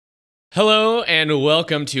Hello and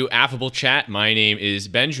welcome to Affable Chat. My name is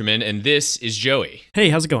Benjamin and this is Joey. Hey,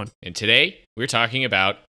 how's it going? And today we're talking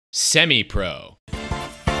about semi-pro.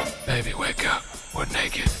 Baby, wake up. We're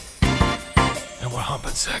naked. And we're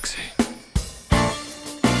humping sexy.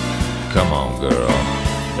 Come on, girl.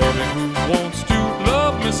 Baby, who wants to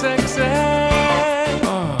love me sexy?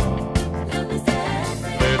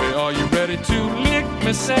 Baby, are you ready to lick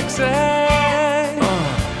me sexy?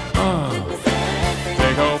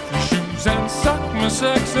 Take off your shoes and suck me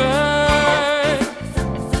sexy.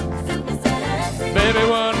 Baby,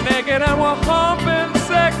 we're naked and we're humping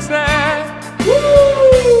sexy.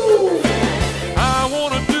 Woo! I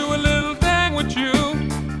wanna do a little thing with you.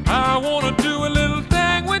 I wanna do a little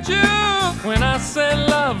thing with you. When I say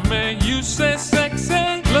love me, you say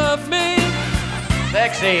sexy. Love me.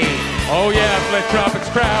 Sexy. Oh yeah, Flat Tropics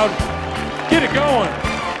crowd. Get it going.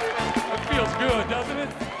 It feels good, doesn't it?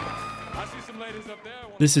 I see some ladies up there.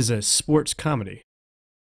 This is a sports comedy.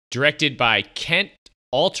 Directed by Kent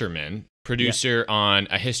Alterman, producer on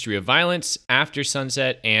A History of Violence, After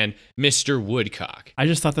Sunset, and Mr. Woodcock. I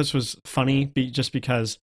just thought this was funny just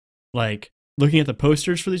because, like, looking at the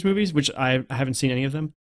posters for these movies, which I haven't seen any of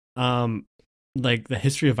them, like The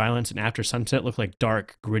History of Violence and After Sunset look like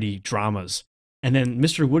dark, gritty dramas. And then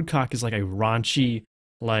Mr. Woodcock is like a raunchy,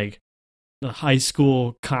 like, a high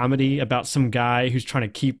school comedy about some guy who's trying to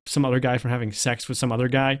keep some other guy from having sex with some other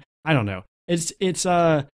guy. I don't know. It's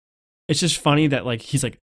just funny that, like, he's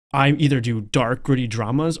like, I either do dark, gritty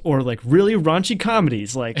dramas or like really raunchy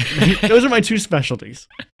comedies. Like, those are my two specialties.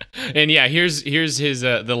 And yeah, here's his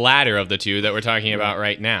the latter of the two that we're talking about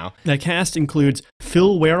right now. The cast includes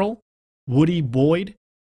Phil Werrell, Woody Boyd,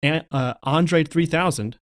 Andre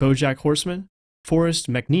 3000, BoJack Horseman,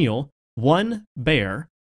 Forrest McNeil, One Bear,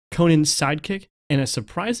 Conan's sidekick, and a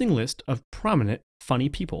surprising list of prominent, funny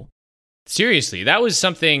people. Seriously, that was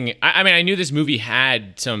something. I mean, I knew this movie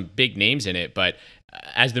had some big names in it, but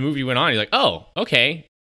as the movie went on, you're like, oh, okay.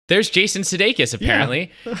 There's Jason Sudeikis,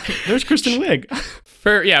 apparently. Yeah. There's Kristen Wiig.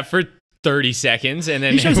 for 30 seconds, and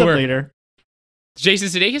then He shows up later. Jason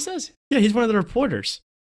Sudeikis does? Yeah, he's one of the reporters.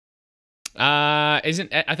 I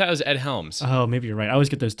thought it was Ed Helms. Oh, maybe you're right. I always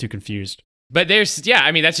get those two confused. But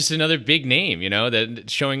I mean, that's just another big name, you know, that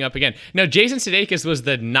showing up again. No, Jason Sudeikis was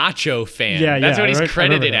the Nacho fan. Yeah, that's what he's I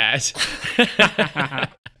credited as.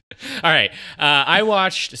 All right, I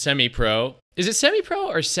watched Semi-Pro. Is it Semi-Pro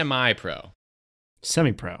or Semi-Pro?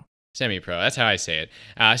 Semi-pro. Semi-Pro. That's how I say it.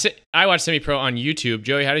 I watched Semi-Pro on YouTube.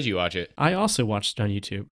 Joey, how did you watch it? I also watched it on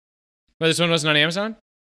YouTube. Well, this one wasn't on Amazon?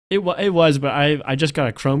 It was, but I just got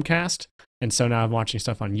a Chromecast, and so now I'm watching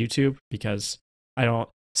stuff on YouTube because I don't...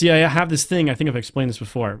 See, I have this thing, I think I've explained this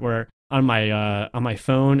before, where on my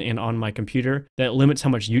phone and on my computer, that limits how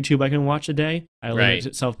much YouTube I can watch a day. I limit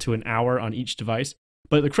itself to an hour on each device.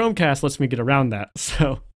 But the Chromecast lets me get around that,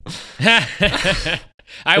 so...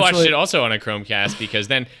 I watched it also on a Chromecast because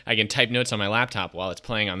then I can type notes on my laptop while it's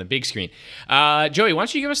playing on the big screen. Joey, why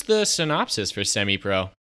don't you give us the synopsis for Semi-Pro?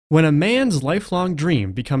 When a man's lifelong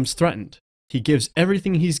dream becomes threatened, he gives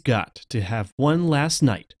everything he's got to have one last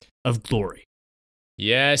night of glory.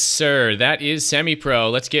 Yes, sir. That is Semi-Pro.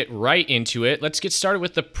 Let's get right into it. Let's get started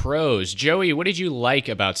with the pros. Joey, what did you like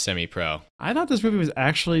about Semi-Pro? I thought this movie was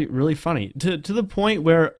actually really funny to the point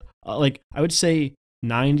where, like, I would say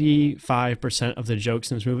 95% of the jokes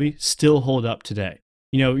in this movie still hold up today.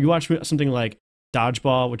 You know, you watch something like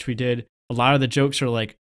Dodgeball, which we did, a lot of the jokes are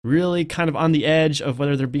like really kind of on the edge of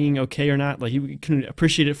whether they're being okay or not. Like, you can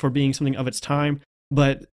appreciate it for being something of its time.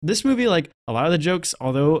 But this movie, like, a lot of the jokes,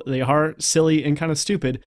 although they are silly and kind of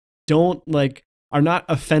stupid, are not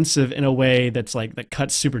offensive in a way that's like, that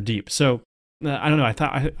cuts super deep. So, I don't know, I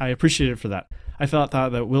thought I appreciated it for that. I thought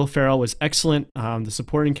that Will Ferrell was excellent. The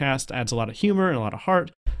supporting cast adds a lot of humor and a lot of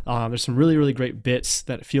heart. There's some really, really great bits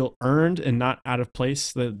that feel earned and not out of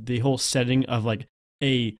place. The whole setting of, like,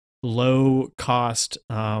 a low-cost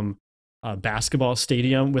basketball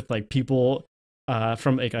stadium with, like, people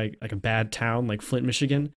from like a bad town like Flint,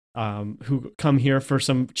 Michigan, who come here for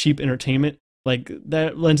some cheap entertainment, like,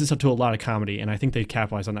 that lends itself to a lot of comedy, and I think they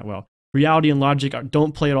capitalize on that well. Reality and logic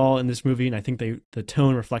don't play at all in this movie, and I think the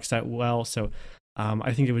tone reflects that well. So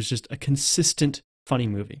I think it was just a consistent, funny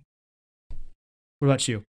movie. What about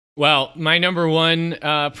you? Well, my number one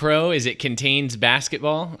pro is it contains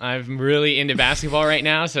basketball. I'm really into basketball right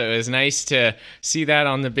now, so it was nice to see that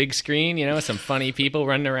on the big screen, you know, some funny people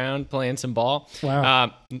running around playing some ball.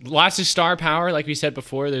 Wow. Lots of star power, like we said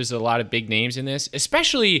before. There's a lot of big names in this,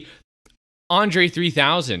 especially Andre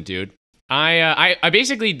 3000, dude. I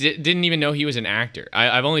basically didn't even know he was an actor.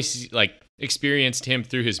 I've only experienced him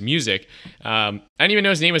through his music. I didn't even know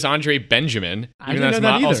his name was Andre Benjamin. I Even didn't though know that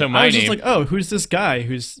that's either. also my I was name. just like, oh, who's this guy?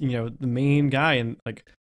 Who's the main guy and like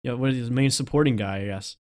what is the main supporting guy? I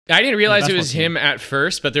guess. I didn't realize it basketball was team. him at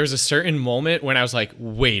first, but there was a certain moment when I was like,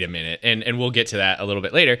 wait a minute, and we'll get to that a little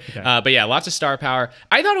bit later. Okay. But yeah, lots of star power.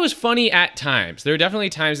 I thought it was funny at times. There were definitely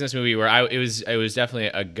times in this movie where it was definitely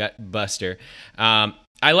a gut buster.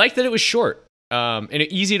 I liked that it was short. And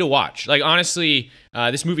easy to watch. Like, honestly,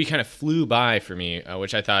 this movie kind of flew by for me,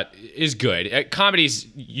 which I thought is good. Comedies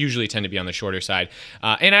usually tend to be on the shorter side.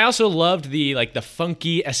 And I also loved the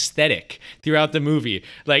funky aesthetic throughout the movie.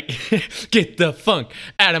 Like, get the funk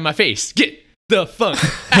out of my face. Get the funk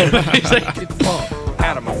out of my face. Like, Get the funk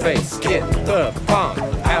out of my face. Get the funk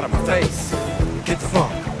out of my face. Get the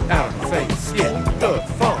funk out of my face. Get the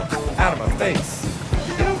funk out of my face.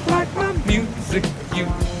 You don't like my music, you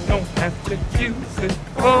don't have to use it.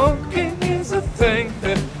 Funking is a thing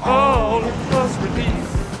that all of us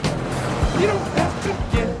release. You don't have to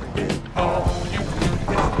get it all. You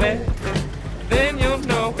can let it. Then you'll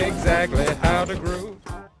know exactly how to groove.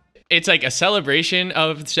 it's like a celebration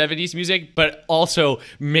of 70s music, but also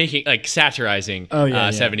making satirizing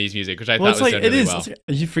 70s music, which I thought was done really well.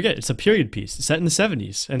 You forget it's a period piece. It's set in the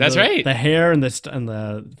 70s, and That's right. The hair and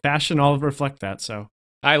the fashion all reflect that. So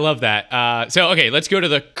I love that. So, okay, let's go to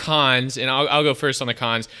the cons, and I'll go first on the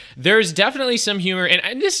cons. There's definitely some humor,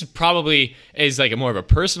 and this probably is like a more of a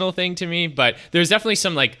personal thing to me, but there's definitely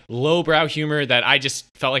some like lowbrow humor that I just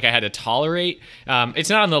felt like I had to tolerate. It's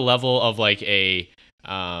not on the level of like a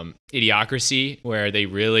Idiocracy, where they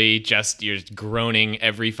really you're groaning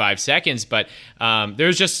every 5 seconds, but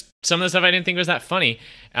there's just some of the stuff I didn't think was that funny.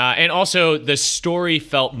 And also the story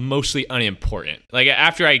felt mostly unimportant. Like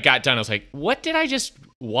after I got done, I was like, what did I just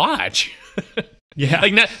watch?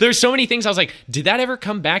 yeah, There's so many things I was like, did that ever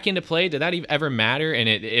come back into play? Did that ever matter? And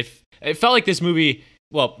it felt like this movie,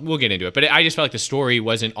 well, we'll get into it, but I just felt like the story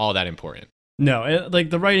wasn't all that important. No,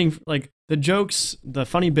 like the writing, like the jokes, the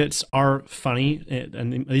funny bits are funny,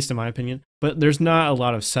 and at least in my opinion. But there's not a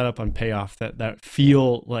lot of setup and payoff that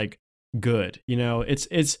feel like good. You know,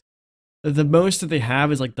 it's the most that they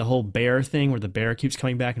have is like the whole bear thing, where the bear keeps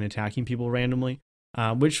coming back and attacking people randomly,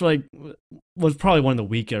 which like was probably one of the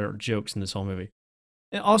weaker jokes in this whole movie.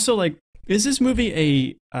 And also, like, is this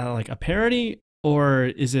movie a parody, or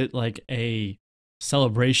is it like a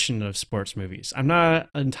celebration of sports movies? I'm not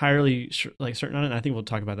entirely certain on it. And I think we'll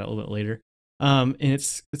talk about that a little bit later. And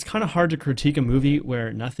it's kind of hard to critique a movie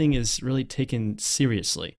where nothing is really taken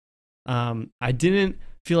seriously. I didn't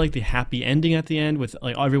feel like the happy ending at the end with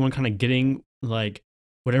like everyone kind of getting like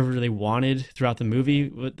whatever they wanted throughout the movie.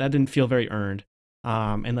 That didn't feel very earned.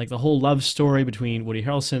 And like the whole love story between Woody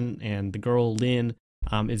Harrelson and the girl Lynn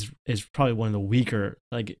is probably one of the weaker,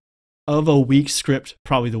 like of a weak script,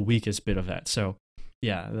 probably the weakest bit of that. So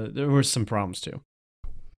yeah, there were some problems too.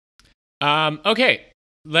 Okay,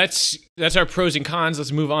 that's our pros and cons.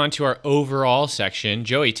 Let's move on to our overall section.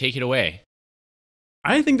 Joey, take it away.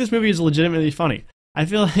 I think this movie is legitimately funny. I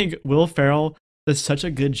feel like Will Ferrell does such a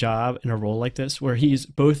good job in a role like this, where he's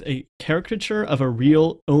both a caricature of a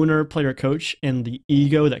real owner, player, coach, and the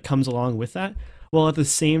ego that comes along with that, while at the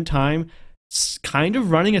same time kind of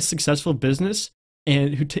running a successful business,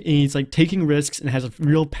 and he's like taking risks and has a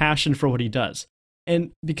real passion for what he does.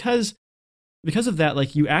 And because of that,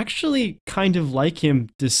 like, you actually kind of like him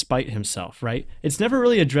despite himself, right? It's never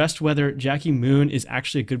really addressed whether Jackie Moon is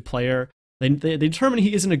actually a good player. They determine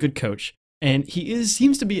he isn't a good coach, and he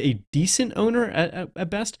seems to be a decent owner at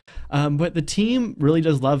best. But the team really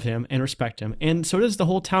does love him and respect him, and so does the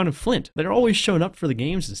whole town of Flint. They're always showing up for the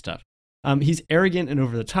games and stuff. He's arrogant and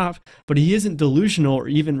over the top, but he isn't delusional or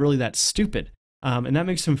even really that stupid. And that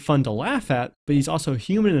makes him fun to laugh at, but he's also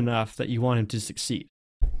human enough that you want him to succeed.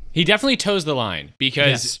 He definitely toes the line,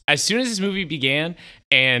 because as soon as this movie began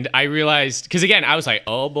and I realized, because again, I was like,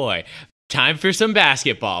 oh boy, time for some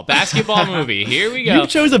basketball movie. Here we go. You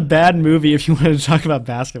chose a bad movie if you wanted to talk about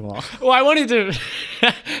basketball. Well, I wanted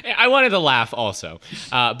to laugh also.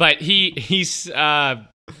 But he's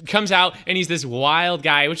comes out and he's this wild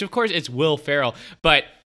guy, which of course it's Will Ferrell. But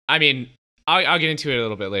I mean, I'll get into it a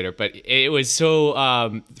little bit later, but it was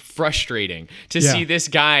so frustrating to see this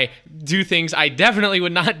guy do things I definitely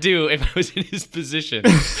would not do if I was in his position.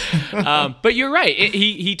 But you're right.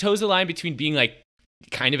 He toes the line between being like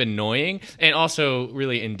kind of annoying and also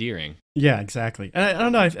really endearing. Yeah, exactly. And I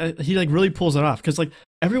don't know, he like really pulls it off, because like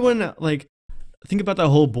everyone, like think about that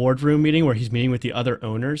whole boardroom meeting where he's meeting with the other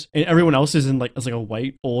owners, and everyone else is in like as like a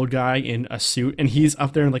white old guy in a suit, and he's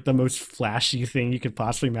up there in like the most flashy thing you could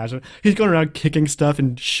possibly imagine. He's going around kicking stuff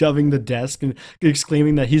and shoving the desk and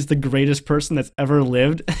exclaiming that he's the greatest person that's ever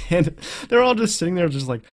lived, and they're all just sitting there just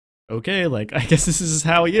like, okay, like I guess this is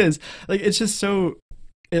how he is. Like it's just so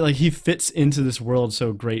like he fits into this world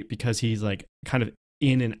so great because he's like kind of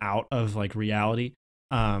in and out of like reality.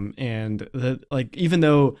 And like even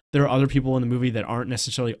though there are other people in the movie that aren't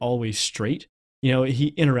necessarily always straight, you know,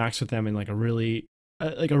 he interacts with them in like a really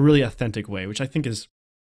authentic way, which I think is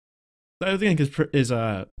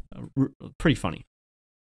pretty funny.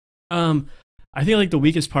 I think like the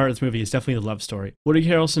weakest part of this movie is definitely the love story. Woody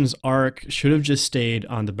Harrelson's arc should have just stayed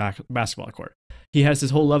on the basketball court. He has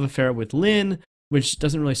this whole love affair with Lynn, which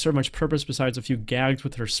doesn't really serve much purpose besides a few gags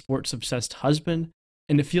with her sports-obsessed husband.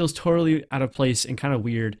 And it feels totally out of place and kind of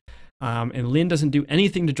weird. And Lynn doesn't do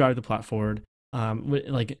anything to drive the plot forward.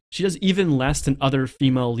 Like she does even less than other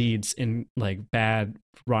female leads in like bad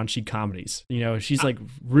raunchy comedies. You know, she's like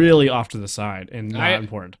really off to the side and not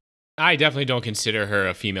important. I definitely don't consider her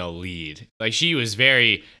a female lead. Like she was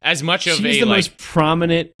very as much of she's a the like, most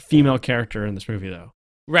prominent female character in this movie, though.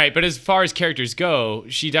 Right, but as far as characters go,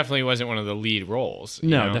 she definitely wasn't one of the lead roles.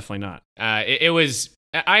 No, know? definitely not. It was.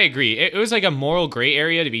 I agree. It was like a moral gray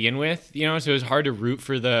area to begin with, you know, so it was hard to root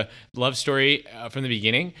for the love story from the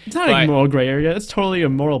beginning. It's not a moral gray area. It's totally a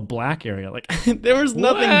moral black area. Like, there was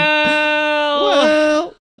nothing.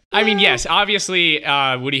 Well, I mean, yes, obviously,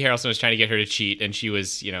 Woody Harrelson was trying to get her to cheat, and she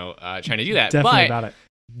was, you know, trying to do that. Definitely about it.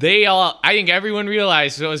 I think everyone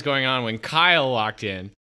realized what was going on when Kyle walked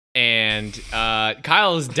in, and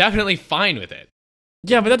Kyle is definitely fine with it.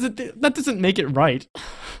 Yeah, but that doesn't make it right.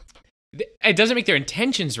 It doesn't make their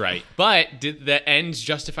intentions right, but did the ends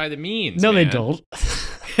justify the means? No, man? they don't.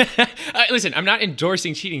 Listen, I'm not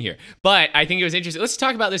endorsing cheating here, but I think it was interesting. Let's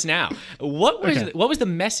talk about this now. What was the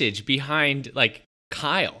message behind like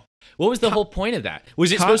Kyle? What was the whole point of that?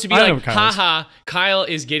 Was it supposed to be like, haha, Kyle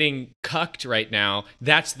is getting cucked right now?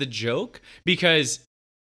 That's the joke? Because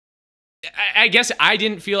I guess I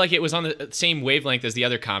didn't feel like it was on the same wavelength as the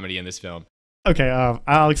other comedy in this film. Okay,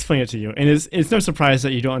 I'll explain it to you. And it's no surprise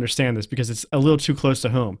that you don't understand this because it's a little too close to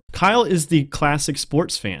home. Kyle is the classic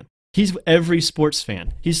sports fan. He's every sports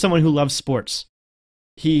fan. He's someone who loves sports.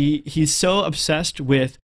 He's so obsessed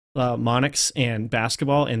with Monix and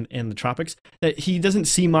basketball and the tropics that he doesn't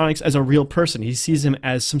see Monix as a real person. He sees him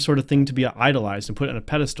as some sort of thing to be idolized and put on a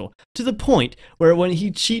pedestal, to the point where when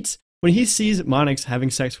he sees Monix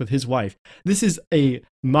having sex with his wife, this is a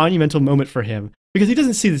monumental moment for him. Because he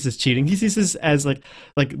doesn't see this as cheating. He sees this as like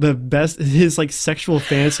the best, his like sexual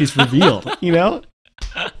fantasies revealed, you know?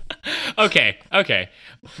 Okay.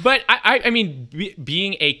 But I mean,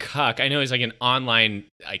 being a cuck, I know is like an online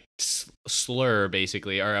like slur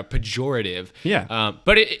basically, or a pejorative. Yeah.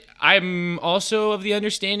 But I'm also of the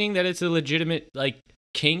understanding that it's a legitimate like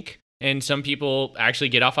kink. And some people actually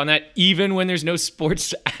get off on that, even when there's no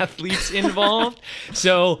sports athletes involved.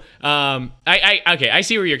 So, I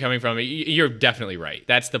see where you're coming from. You're definitely right.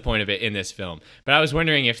 That's the point of it in this film. But I was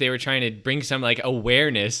wondering if they were trying to bring some like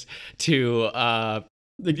awareness to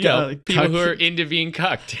people who are into being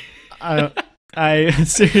cucked. I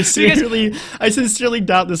sincerely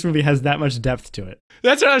doubt this movie has that much depth to it.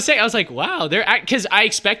 That's what I was saying. I was like, wow, because I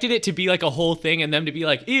expected it to be like a whole thing and them to be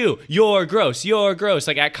like, ew, you're gross,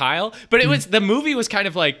 like at Kyle. But the movie was kind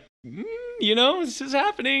of like, you know, this is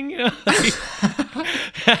happening. You know?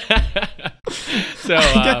 So,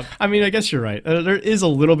 I mean, I guess you're right. There is a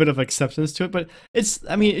little bit of acceptance to it, but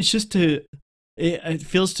it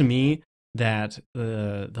feels to me that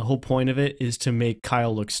the whole point of it is to make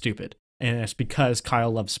Kyle look stupid. And it's because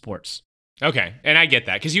Kyle loves sports. Okay, and I get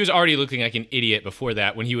that, because he was already looking like an idiot before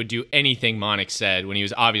that when he would do anything Monix said when he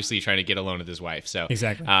was obviously trying to get alone with his wife. So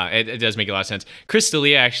exactly, it does make a lot of sense. Chris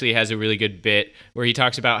D'Elia actually has a really good bit where he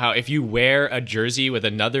talks about how if you wear a jersey with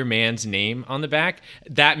another man's name on the back,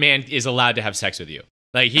 that man is allowed to have sex with you.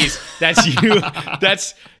 Like that's you.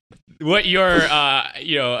 That's what you're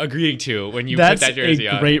agreeing to when you put that jersey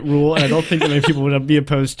on. That's a great rule, and I don't think that many people would be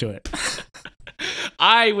opposed to it.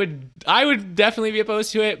 I would definitely be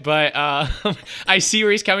opposed to it, but I see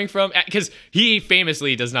where he's coming from, because he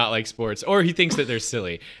famously does not like sports, or he thinks that they're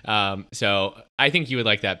silly. So I think you would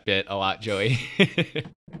like that bit a lot, Joey.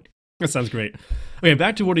 That sounds great. Okay,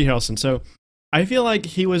 back to Woody Harrelson. So I feel like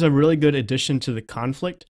he was a really good addition to the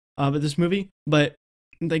conflict of this movie, but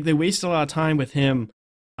like they wasted a lot of time with him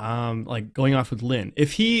like going off with Lynn.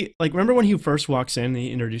 If he remember when he first walks in and he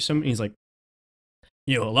introduced him and he's like,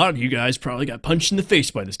 you know, a lot of you guys probably got punched in the face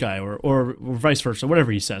by this guy, or vice versa,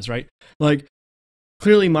 whatever he says, right? Like,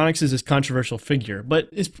 clearly Monix is this controversial figure, but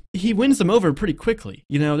he wins them over pretty quickly.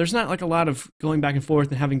 You know, there's not like a lot of going back and forth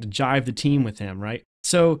and having to jive the team with him, right?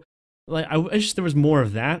 So like I wish there was more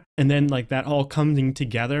of that, and then like that all coming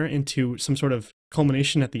together into some sort of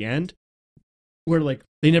culmination at the end, where like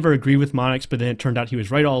they never agree with Monix, but then it turned out he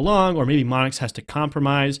was right all along, or maybe Monix has to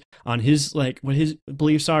compromise on his like what his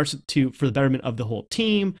beliefs are for the betterment of the whole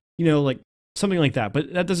team, you know, like something like that. But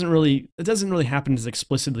it doesn't really happen as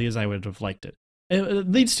explicitly as I would have liked it.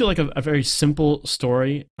 It leads to like a very simple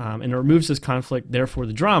story, and it removes this conflict, therefore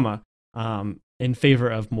the drama, in favor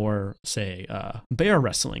of more, say, bear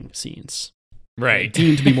wrestling scenes. Right.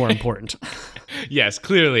 Deemed to be more important. Yes,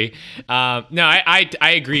 clearly. No, I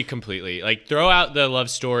agree completely. Like, throw out the love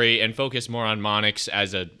story and focus more on Monix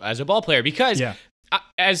as a ball player, because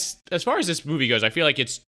as far as this movie goes, I feel like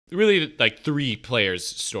it's really like three players'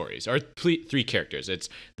 stories, or three characters. It's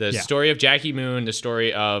the story of Jackie Moon, the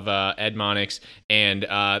story of Ed Monix, and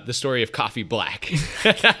the story of Coffee Black.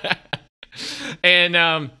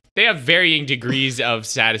 And they have varying degrees of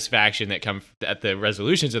satisfaction that come at the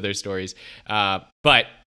resolutions of their stories. But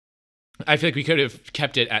I feel like we could have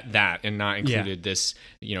kept it at that and not included this,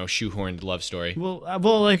 shoehorned love story.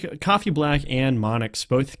 Well, like Coffee Black and Monix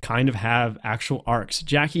both kind of have actual arcs.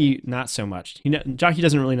 Jackie, not so much. Jackie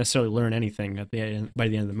doesn't really necessarily learn anything by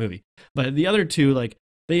the end of the movie. But the other two, like,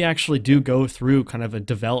 they actually do go through kind of a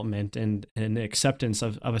development and acceptance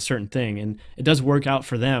of a certain thing, and it does work out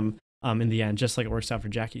for them in the end, just like it works out for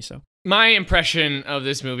Jackie. So my impression of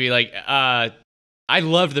this movie, I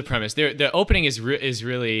loved the premise. The opening is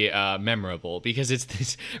really memorable because it's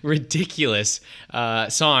this ridiculous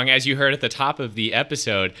song, as you heard at the top of the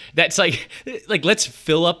episode. That's like let's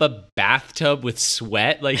fill up a bathtub with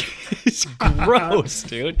sweat. Like, it's gross,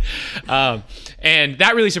 dude. And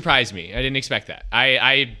that really surprised me. I didn't expect that.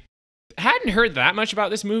 I hadn't heard that much about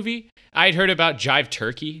this movie. I'd heard about Jive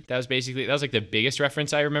Turkey. That was like the biggest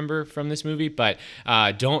reference I remember from this movie, but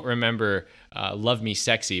don't remember Love Me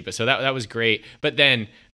Sexy. But so that was great. But then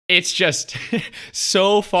it's just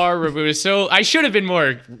so far removed. So I should have been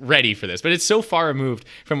more ready for this, but it's so far removed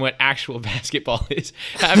from what actual basketball is.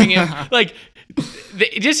 Having him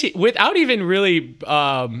just without even really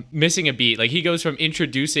missing a beat, like he goes from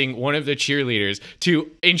introducing one of the cheerleaders to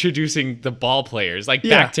introducing the ball players, like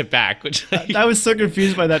back to back. Which I was so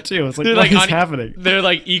confused by that too. It's like, what is happening? They're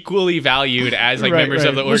like equally valued as like members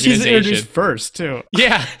of the organization. She's introduced first too.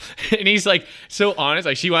 Yeah, and he's like so honest.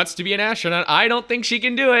 Like, she wants to be an astronaut. I don't think she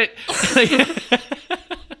can do it.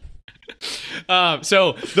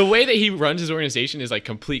 So the way that he runs his organization is like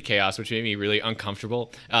complete chaos, which made me really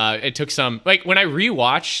uncomfortable. It took some, like, when I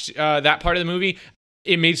rewatched that part of the movie,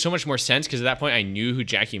 it made so much more sense because at that point I knew who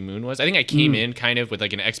Jackie Moon was. I think I came in kind of with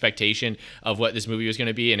like an expectation of what this movie was going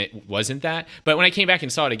to be, and it wasn't that. But when I came back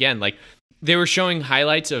and saw it again, like, they were showing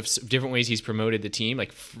highlights of different ways he's promoted the team,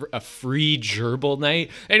 like a free gerbil night.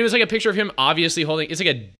 And it was like a picture of him obviously holding, it's like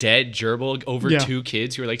a dead gerbil over two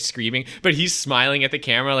kids who are like screaming, but he's smiling at the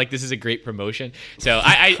camera like this is a great promotion. So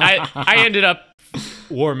I ended up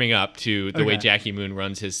warming up to the way Jackie Moon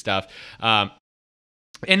runs his stuff. And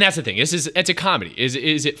that's the thing. It's a comedy.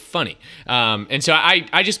 Is it funny? And so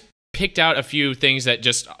I just picked out a few things that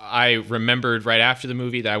just I remembered right after the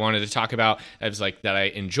movie that I wanted to talk about. That was like that I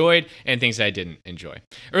enjoyed, and things that I didn't enjoy.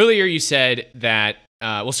 Earlier, you said that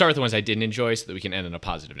we'll start with the ones I didn't enjoy so that we can end on a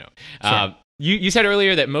positive note. Sure. You said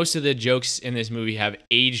earlier that most of the jokes in this movie have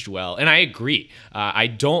aged well, and I agree. I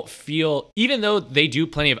don't feel, even though they do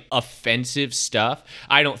plenty of offensive stuff,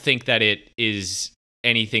 I don't think that it is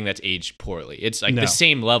anything that's aged poorly. It's like the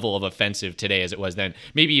same level of offensive today as it was then,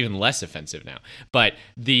 maybe even less offensive now. But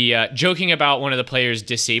the joking about one of the players'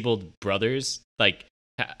 disabled brothers, like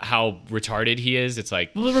how retarded he is, it's like,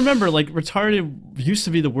 well, remember, like, retarded used to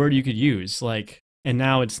be the word you could use, like, and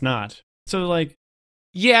now it's not. So like,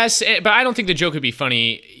 yes, but I don't think the joke would be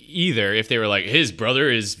funny either if they were like, his brother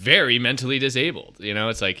is very mentally disabled.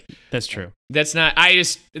 It's like, that's true. That's not,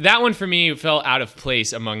 that one for me fell out of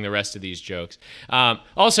place among the rest of these jokes.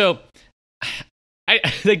 Also, I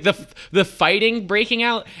like the fighting breaking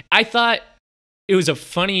out. I thought it was a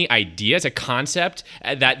funny idea. It's a concept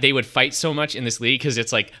that they would fight so much in this league because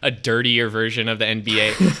it's like a dirtier version of the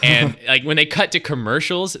NBA. And like when they cut to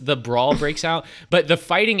commercials, the brawl breaks out. But the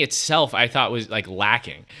fighting itself, I thought was like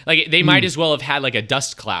lacking. Like they might as well have had like a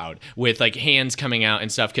dust cloud with like hands coming out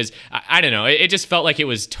and stuff. Because I don't know, it just felt like it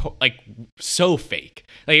was like so fake.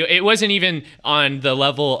 Like it wasn't even on the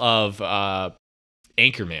level of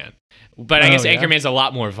Anchorman. But I guess yeah? Anchorman's a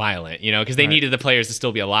lot more violent, because they needed the players to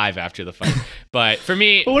still be alive after the fight. But for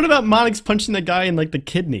me, But what about Monix punching the guy in like the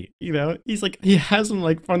kidney? He's like, he has him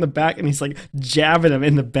like from the back and he's like jabbing him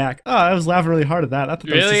in the back. Oh, I was laughing really hard at that. I thought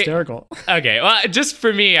that was Really? hysterical. okay, well, just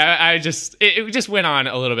for me, it just went on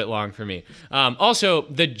a little bit long for me. Also,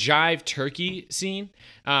 the jive turkey scene,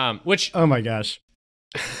 which Oh my gosh.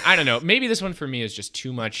 I don't know, maybe this one for me is just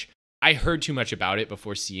too much. I heard too much about it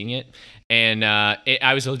before seeing it, and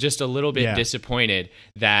I was just a little bit disappointed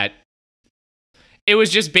that it was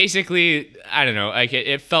just basically, I don't know, like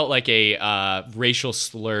it felt like a racial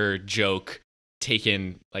slur joke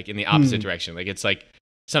taken like in the opposite direction. Like it's like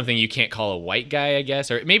something you can't call a white guy, I guess,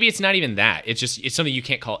 or maybe it's not even that. It's something you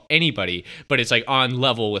can't call anybody, but it's like on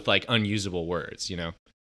level with like unusable words,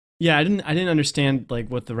 Yeah, I didn't understand like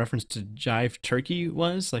what the reference to jive turkey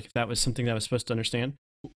was. Like if that was something that I was supposed to understand.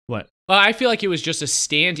 What? Well, I feel like it was just a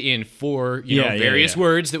stand-in for various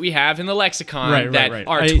words that we have in the lexicon that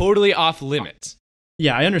are totally off limits.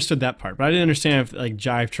 Yeah, I understood that part, but I didn't understand if like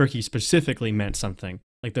jive turkey specifically meant something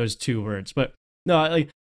like those two words. But no,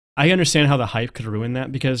 I understand how the hype could ruin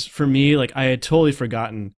that, because for me, like I had totally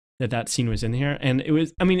forgotten that scene was in here, and it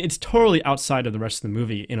was. I mean, it's totally outside of the rest of the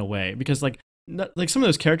movie in a way, because like some of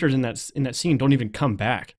those characters in that scene don't even come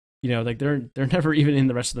back. Like they're never even in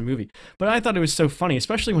the rest of the movie. But I thought it was so funny,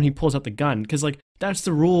 especially when he pulls out the gun, because like that's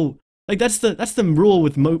the rule. Like that's the rule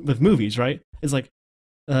with movies, right? It's like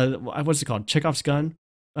what's it called? Chekhov's gun,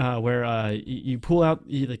 where you pull out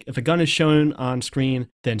like if a gun is shown on screen,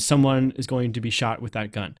 then someone is going to be shot with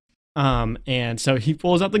that gun. And so he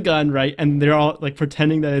pulls out the gun, right? And they're all like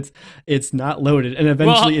pretending that it's not loaded, and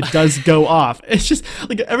eventually it does go off. It's just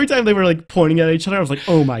like every time they were like pointing at each other, I was like,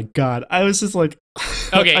 oh my god! I was just like,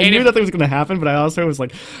 okay, I knew nothing was going to happen, but I also was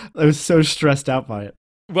like, I was so stressed out by it.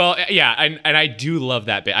 Well, yeah, and I do love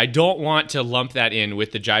that bit. I don't want to lump that in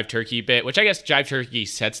with the jive turkey bit, which I guess jive turkey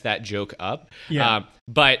sets that joke up. Yeah.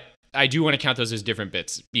 But I do want to count those as different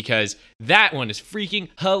bits, because that one is freaking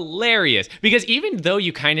hilarious. Because even though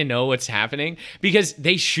you kind of know what's happening, because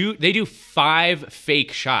they do 5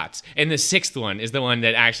 fake shots, and the 6th one is the one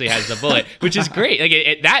that actually has the bullet, which is great.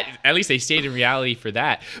 Like that, at least they stayed in reality for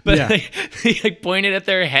that. But they like pointed at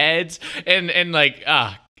their heads and like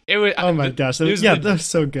it was. Oh my gosh! That was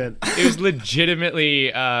so good. It was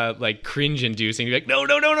legitimately like cringe-inducing. You're like, no!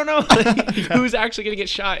 Like, who's actually gonna get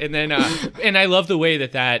shot? And then, and I love the way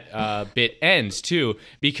that bit ends too,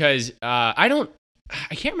 because I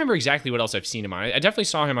can't remember exactly what else I've seen him on. I definitely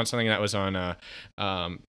saw him on something that was on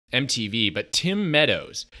MTV. But Tim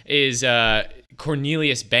Meadows is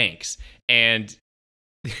Cornelius Banks, and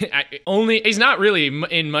he's not really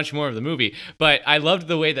in much more of the movie. But I loved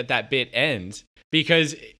the way that bit ends.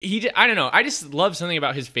 Because I don't know, I just love something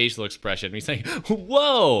about his facial expression. He's like,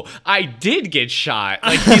 whoa, I did get shot.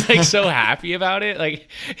 Like, he's like so happy about it. Like,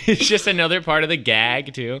 it's just another part of the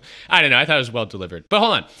gag, too. I don't know, I thought it was well delivered. But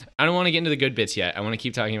hold on, I don't want to get into the good bits yet. I want to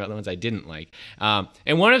keep talking about the ones I didn't like.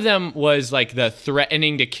 And one of them was like the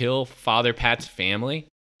threatening to kill Father Pat's family.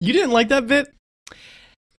 You didn't like that bit?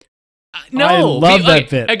 No, I love that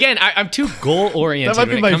bit. Again, I'm too goal-oriented. That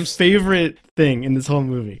might be my favorite thing in this whole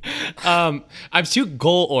movie. I'm too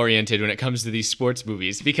goal-oriented when it comes to these sports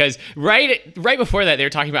movies, because right before that, they were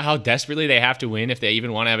talking about how desperately they have to win if they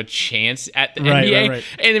even want to have a chance at the NBA. Right.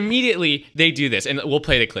 And immediately they do this, and we'll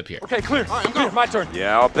play the clip here. Okay, clear. All right, I'm clear. My turn.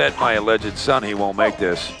 Yeah, I'll bet my alleged son he won't make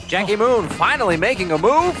this. Jackie Moon finally making a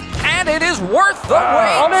move, and it is worth the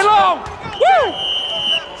wait. All day long. Woo!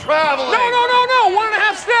 Traveling. No.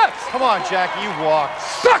 1.5 steps. Come on, Jackie, you walk.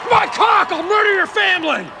 Suck my cock. I'll murder your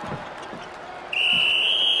family.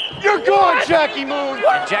 You're gone, Jackie Moon.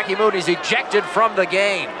 And Jackie Moon is ejected from the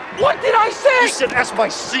game. What did I say? You said that's my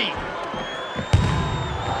seat.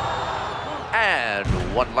 And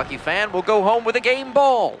one lucky fan will go home with a game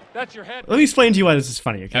ball. That's your head. Let me explain to you why this is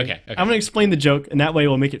funny, okay? Okay. I'm going to explain the joke, and that way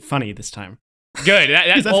we'll make it funny this time. Good.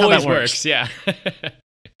 That always works. Yeah.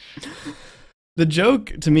 The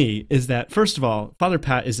joke to me is that, first of all, Father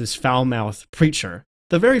Pat is this foul-mouthed preacher.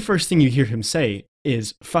 The very first thing you hear him say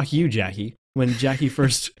is "fuck you, Jackie," when he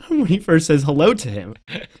first says hello to him,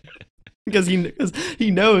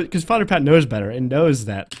 because Father Pat knows better and knows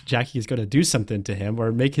that Jackie is going to do something to him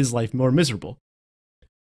or make his life more miserable.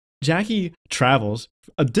 Jackie travels,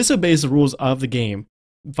 disobeys the rules of the game.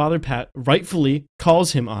 Father Pat rightfully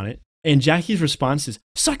calls him on it, and Jackie's response is,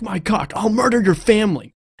 "Suck my cock! I'll murder your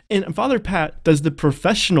family." And Father Pat does the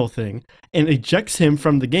professional thing and ejects him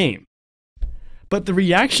from the game. But the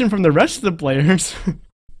reaction from the rest of the players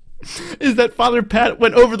is that Father Pat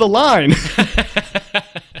went over the line.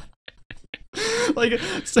 Like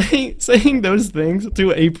saying those things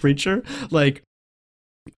to a preacher, like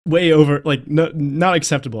way over, like, no, not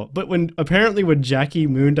acceptable. But when Jackie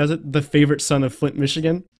Moon does it, the favorite son of Flint,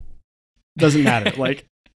 Michigan, doesn't matter. Like,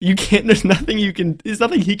 you can't. There's nothing he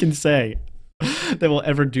can say that will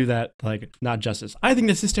ever do that, like, not justice. I think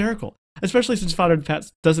that's hysterical, especially since Father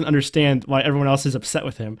Pat doesn't understand why everyone else is upset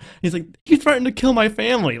with him. He's like, "You threatened to kill my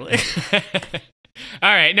family." Like,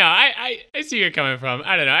 all right, no, I see where you're coming from.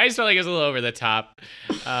 I don't know. I just felt like it was a little over the top.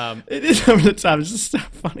 it is over the top. It's just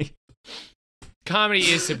not funny. Comedy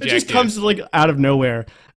is It subjective. just comes like out of nowhere.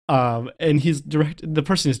 And the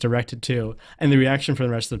person is directed too, and the reaction from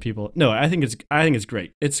the rest of the people. No, I think it's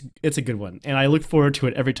great. It's a good one, and I look forward to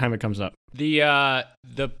it every time it comes up. The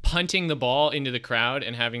punting the ball into the crowd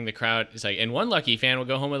and having the crowd is like, and one lucky fan will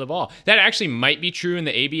go home with the ball. That actually might be true in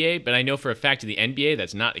the ABA, but I know for a fact in the NBA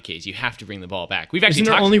that's not the case. You have to bring the ball back. We've actually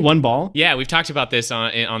Isn't there only one ball? Yeah, we've talked about this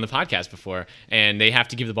on the podcast before, and they have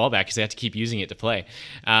to give the ball back because they have to keep using it to play.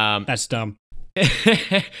 That's dumb.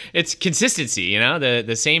 It's consistency, you know.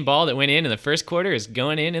 The same ball that went in the first quarter is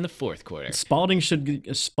going in the fourth quarter. Spalding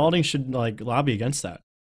should like lobby against that.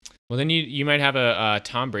 Well, then you might have a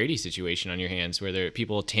Tom Brady situation on your hands where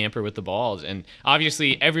people tamper with the balls, and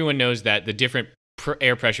obviously everyone knows that the different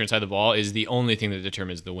air pressure inside the ball is the only thing that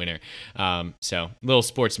determines the winner. So, little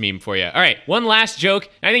sports meme for you. All right, one last joke.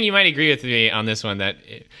 I think you might agree with me on this one that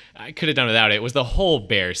I could have done without it. Was the whole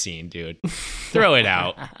bear scene, dude? Throw it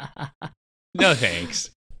out. No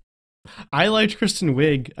thanks. I liked Kristen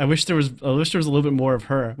Wiig. I wish there was a little bit more of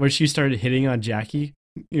her where she started hitting on Jackie.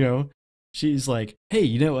 You know, she's like,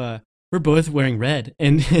 "Hey, we're both wearing red,"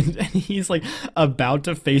 and he's like about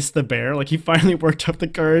to face the bear. Like he finally worked up the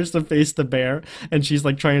courage to face the bear, and she's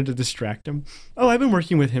like trying to distract him. Oh, I've been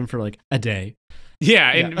working with him for like a day.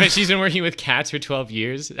 Yeah, but she's been working with cats for 12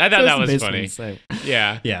 years. I thought that was funny.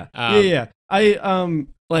 Yeah. Yeah. I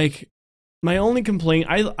like. My only complaint,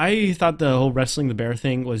 I thought the whole wrestling the bear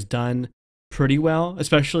thing was done pretty well,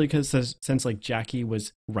 especially because since like Jackie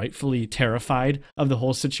was rightfully terrified of the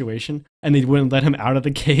whole situation, and they wouldn't let him out of the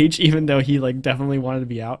cage, even though he like definitely wanted to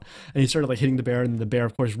be out, and he started like hitting the bear, and the bear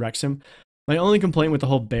of course wrecks him. My only complaint with the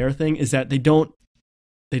whole bear thing is that they don't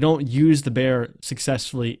use the bear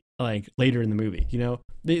successfully like later in the movie. You know,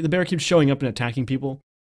 the bear keeps showing up and attacking people,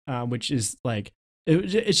 which is like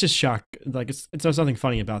it's just shock. Like it's there's nothing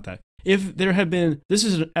funny about that. If there had been, this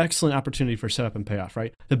is an excellent opportunity for setup and payoff,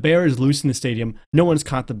 right? The bear is loose in the stadium. No one's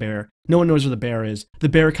caught the bear. No one knows where the bear is. The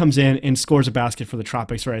bear comes in and scores a basket for the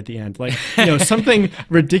Tropics right at the end. Like, something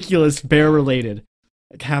ridiculous bear related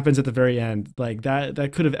happens at the very end. Like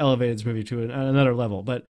that could have elevated this movie to another level.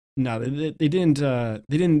 But no, they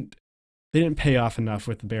didn't pay off enough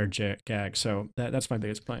with the bear gag, so that's my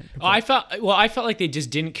biggest complaint. I felt like they just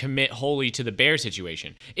didn't commit wholly to the bear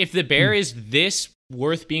situation. If the bear is this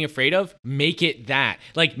worth being afraid of, make it that.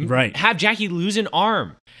 Like, have Jackie lose an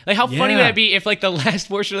arm. Like, how funny would that be if, like, the last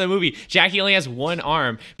portion of the movie, Jackie only has one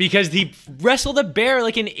arm because he wrestled a bear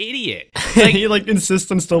like an idiot. Like, he, like, insists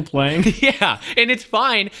on still playing. Yeah, and it's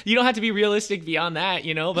fine. You don't have to be realistic beyond that,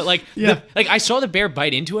 But, like, I saw the bear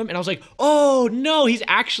bite into him, and I was like, oh, no, he's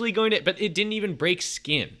actually going to... But it didn't even break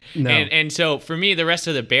skin. No. And so, for me, the rest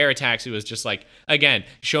of the bear attacks, it was just like, again,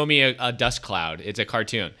 show me a dust cloud. It's a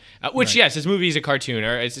cartoon. Which, yes, this movie is a cartoon,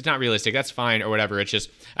 or it's not realistic. That's fine, or whatever. It's just,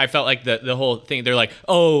 I felt like the whole thing, they're like,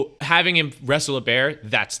 oh, having him wrestle a bear,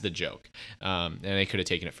 that's the joke. And they could have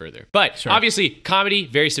taken it further. But obviously, comedy,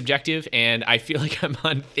 very subjective, and I feel like I'm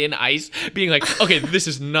on thin ice, being like, okay, this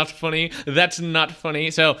is not funny, that's not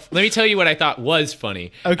funny. So let me tell you what I thought was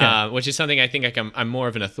funny, which is something I think I'm more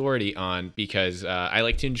of an authority on because I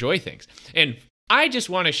like to enjoy things. And I just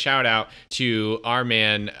want to shout out to our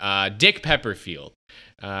man, Dick Pepperfield.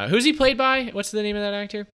 Who's he played by? What's the name of that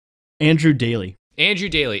actor? Andrew Daly.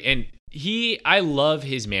 And I love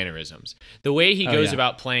his mannerisms. The way he goes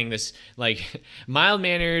about playing this, like,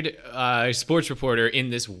 mild-mannered sports reporter in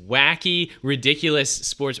this wacky, ridiculous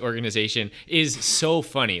sports organization is so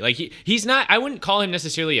funny. Like, he's not, I wouldn't call him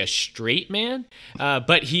necessarily a straight man,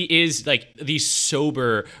 but he is, like, the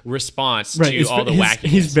sober response to all the wackiness.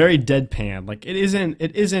 He's very deadpan. Like, it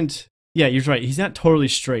isn't, yeah, you're right. He's not totally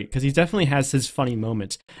straight, because he definitely has his funny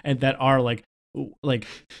moments, and that are, like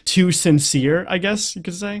too sincere, I guess you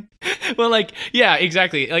could say. Well, like, yeah,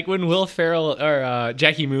 exactly. Like when Will Ferrell or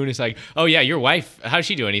Jackie Moon is like, "Oh yeah, your wife, how's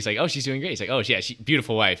she doing?" He's like, "Oh, she's doing great." He's like, "Oh yeah,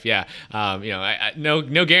 beautiful wife, yeah."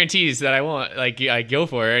 No guarantees that I want. Like, I go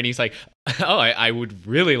for her, and he's like, "Oh, I would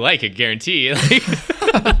really like a guarantee."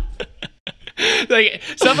 Like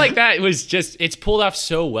stuff like that was just, it's pulled off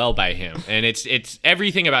so well by him, and it's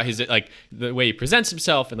everything about his, like, the way he presents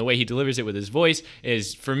himself and the way he delivers it with his voice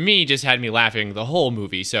is, for me, just had me laughing the whole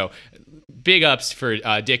movie. So big ups for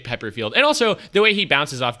Dick Pepperfield, and also the way he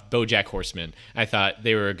bounces off BoJack Horseman. I thought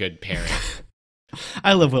they were a good pairing.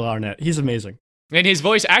 I love Will Arnett. He's amazing. And his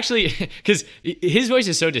voice actually, because his voice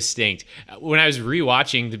is so distinct. When I was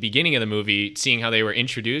rewatching the beginning of the movie, seeing how they were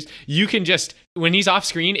introduced, you can just, when he's off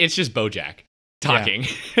screen, it's just BoJack talking.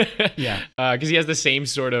 Yeah. Because he has the same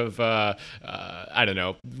sort of, I don't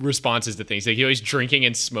know, responses to things. Like he's always drinking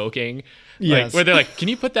and smoking. Yes. Like, where they're like, can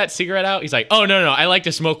you put that cigarette out? He's like, oh, no, I like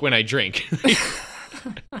to smoke when I drink.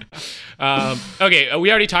 Okay, we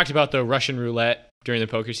already talked about the Russian roulette during the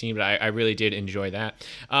poker scene, but I really did enjoy that.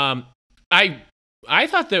 I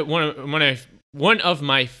thought that one of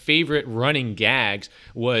my favorite running gags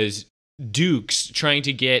was Dukes trying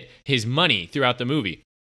to get his money throughout the movie.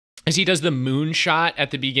 As he does the moonshot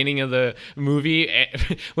at the beginning of the movie,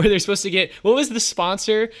 where they're supposed to get, what was the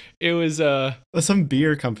sponsor? It was Some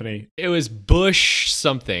beer company. It was Bush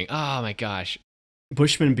something. Oh my gosh.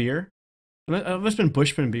 Bushman Beer? It must have been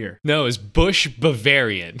Bushman Beer. No, it was Bush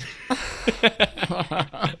Bavarian.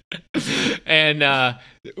 And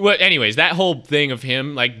anyways, that whole thing of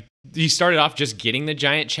him, like, he started off just getting the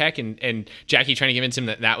giant check and Jackie trying to convince him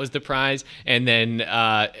that was the prize. And then,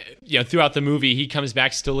 throughout the movie, he comes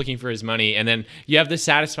back still looking for his money. And then you have the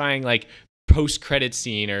satisfying, like, post-credit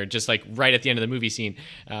scene, or just like right at the end of the movie scene,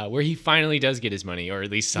 where he finally does get his money, or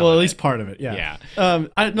at least some. Well, at least part of it, yeah. Yeah.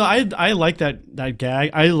 I like that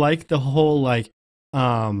gag. I like the whole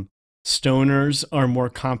stoners are more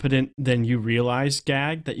competent than you realize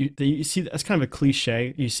gag that you see. That's kind of a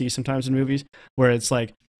cliche you see sometimes in movies, where it's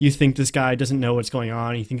like you think this guy doesn't know what's going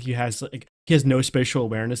on. You think he has no spatial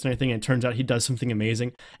awareness and anything, and it turns out he does something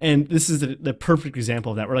amazing. And this is the perfect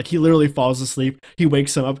example of that, where like he literally falls asleep, he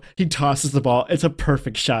wakes him up, he tosses the ball, it's a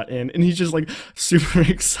perfect shot in, and he's just like super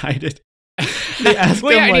excited. They ask him,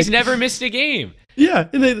 and he's never missed a game. Yeah,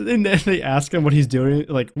 and then they ask him what he's doing,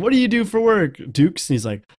 like, what do you do for work, Dukes? And he's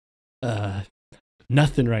like,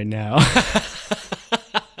 nothing right now.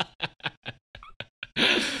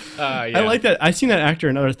 Yeah. I like that. I've seen that actor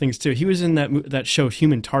in other things too. He was in that show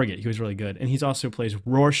Human Target. He was really good, and he's also plays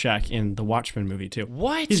Rorschach in the Watchmen movie too.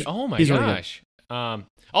 What? Oh my he's really gosh.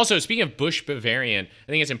 Also, speaking of Bush Bavarian,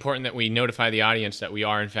 I think it's important that we notify the audience that we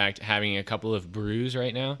are in fact having a couple of brews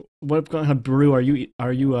right now. What kind of brew are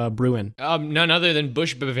you brewing? None other than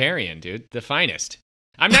Bush Bavarian, dude, the finest.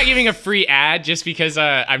 I'm not giving a free ad just because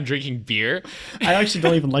I'm drinking beer. I actually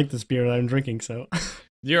don't even like this beer that I'm drinking, so.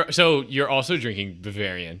 You're also drinking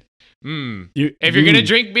Bavarian. If you're gonna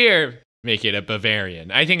drink beer, make it a Bavarian.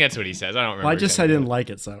 I think that's what he says. I don't remember. Well, I just said I didn't like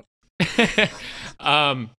it, so.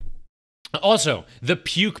 Also, the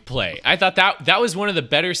puke play. I thought that was one of the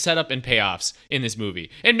better setup and payoffs in this movie.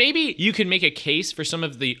 And maybe you can make a case for some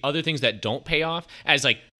of the other things that don't pay off as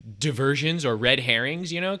like diversions or red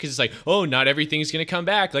herrings, because it's like, oh, not everything's going to come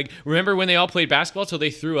back. Like, remember when they all played basketball till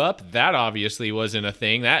they threw up? That obviously wasn't a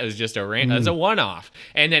thing. That was just that's a one-off.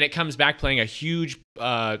 And then it comes back playing a huge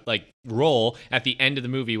role at the end of the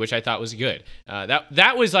movie, which I thought was good.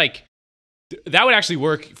 That was like, that would actually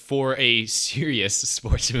work for a serious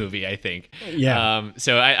sports movie, I think. Yeah.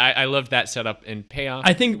 So I loved that setup and payoff.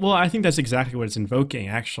 I think that's exactly what it's invoking,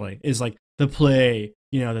 actually, is like the play,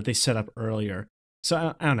 that they set up earlier.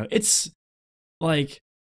 So I don't know. It's like,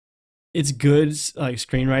 it's good like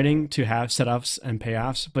screenwriting to have setups and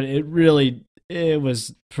payoffs, but it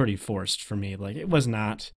was pretty forced for me. Like, it was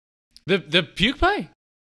not. The puke play?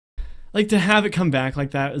 Like, to have it come back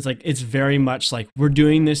like that is like, it's very much like we're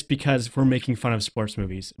doing this because we're making fun of sports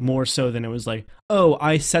movies, more so than it was like, oh,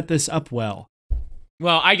 I set this up well.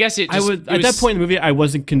 Well, I guess at that point in the movie, I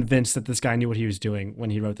wasn't convinced that this guy knew what he was doing when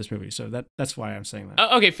he wrote this movie. So that's why I'm saying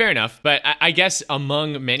that. Okay, fair enough. But I guess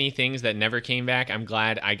among many things that never came back, I'm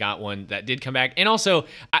glad I got one that did come back. And also,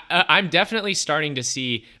 I'm definitely starting to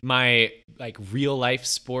see my like real life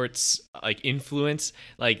sports like influence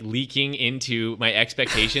like leaking into my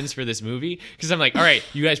expectations for this movie. Because I'm like, all right,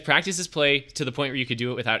 you guys practice this play to the point where you could do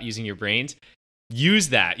it without using your brains. Use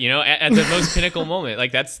that, at the most pinnacle moment.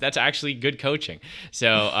 Like that's actually good coaching.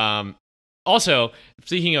 So, also,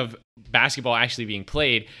 speaking of basketball actually being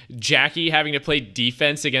played, Jackie having to play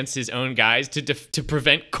defense against his own guys to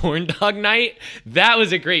prevent corn dog night. That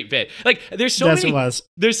was a great bit. Like there's so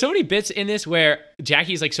many bits in this where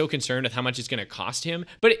Jackie's like so concerned with how much it's going to cost him,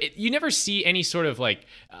 but you never see any sort of like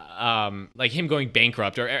him going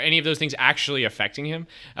bankrupt or any of those things actually affecting him.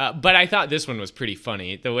 But I thought this one was pretty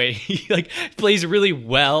funny, the way he like plays really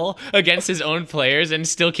well against his own players and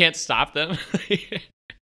still can't stop them.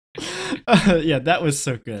 Yeah, that was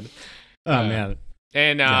so good. Oh man,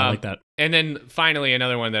 And Yeah, I like that. And then finally,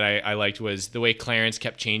 another one that I liked was the way Clarence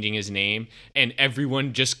kept changing his name, and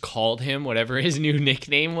everyone just called him whatever his new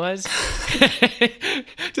nickname was,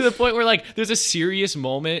 to the point where like there's a serious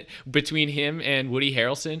moment between him and Woody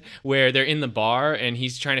Harrelson where they're in the bar and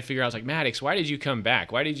he's trying to figure out, like, Maddox, why did you come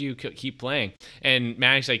back? Why did you keep playing? And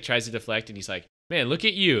Maddox like tries to deflect, and he's like, man, look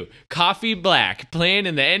at you, Coffee Black, playing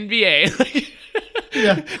in the NBA.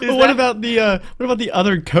 Yeah. But what about the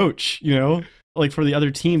other coach? You know, like for the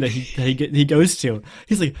other team that he goes to,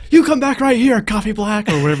 he's like, "You come back right here, Coffee Black,"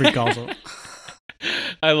 or whatever he calls him.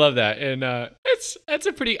 I love that, and it's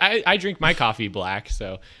a pretty. I drink my coffee black,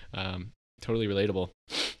 so totally relatable.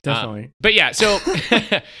 Definitely. But yeah, so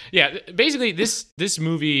yeah, basically this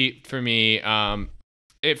movie for me,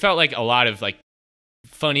 it felt like a lot of like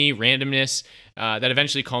funny randomness that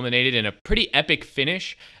eventually culminated in a pretty epic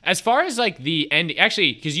finish. As far as like the end,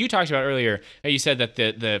 actually, because you talked about earlier, you said that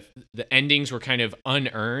the endings were kind of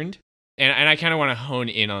unearned, and I kind of want to hone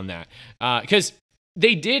in on that because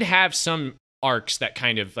they did have some arcs that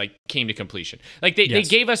kind of like came to completion. Like they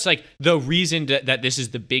gave us like the reason that this is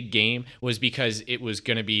the big game was because it was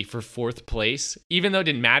going to be for 4th place, even though it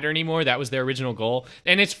didn't matter anymore. That was their original goal.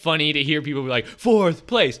 And it's funny to hear people be like, 4th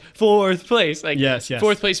place. Like yes.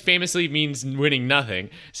 4th place famously means winning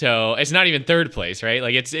nothing. So it's not even 3rd place, right?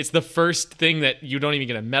 Like it's the first thing that you don't even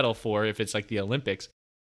get a medal for if it's like the Olympics.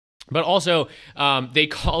 But also, they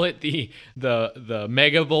call it the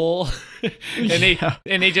Mega Bowl, and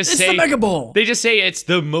they just say the Mega Bowl. They just say it's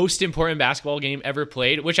the most important basketball game ever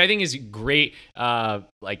played, which I think is great.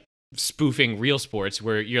 Like spoofing real sports,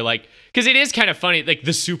 where you're like, because it is kind of funny, like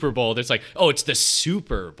the Super Bowl. There's like, oh, it's the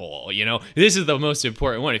Super Bowl. You know, this is the most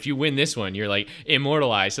important one. If you win this one, you're like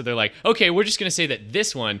immortalized. So they're like, okay, we're just gonna say that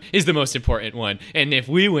this one is the most important one, and if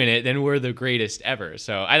we win it, then we're the greatest ever.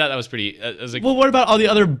 So I thought that was pretty. I was like, well, what about all the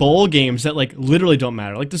other bowl games that like literally don't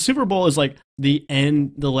matter? Like the Super Bowl is like the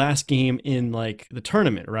last game in like the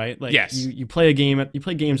tournament, right? Like yes. you play games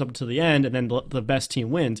up until the end, and then the best team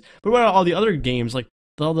wins. But what about all the other games, like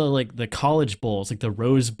all the college bowls, like the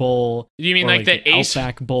Rose Bowl? You mean like the Ace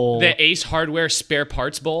Outback Bowl, the Ace Hardware Spare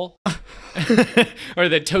Parts Bowl, or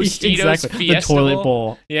the Tostitos exactly. Fiesta the toilet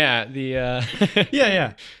bowl? Yeah, the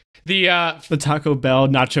yeah. The Taco Bell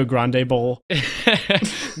Nacho Grande Bowl.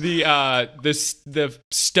 the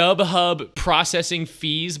StubHub Processing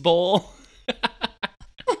Fees Bowl.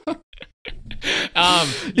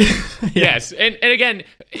 Yes, and again,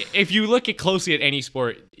 if you look closely at any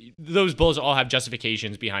sport, those bowls all have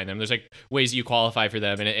justifications behind them. There's like ways that you qualify for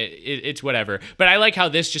them, and it's whatever. But I like how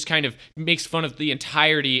this just kind of makes fun of the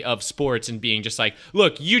entirety of sports and being just like,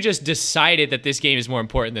 look, you just decided that this game is more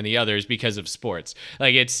important than the others because of sports.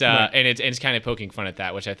 Like it's right. and it's kind of poking fun at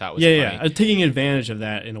that, which I thought was funny. Yeah, taking advantage of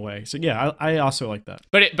that in a way. So yeah, I also like that.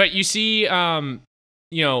 But you see,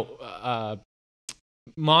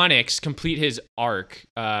 Monix complete his arc.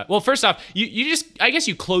 Well, first off, you just, I guess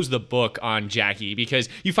you close the book on Jackie because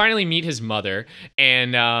you finally meet his mother,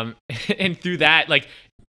 and and through that, like,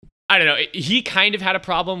 I don't know, he kind of had a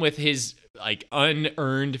problem with his like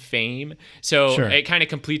unearned fame, so sure. It kind of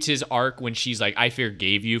completes his arc when she's like, I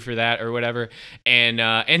forgave you for that or whatever,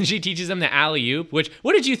 and she teaches them the alley-oop. Which,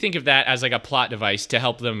 what did you think of that as like a plot device to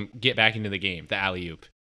help them get back into the game, the alley-oop?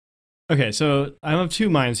 Okay, so I'm of two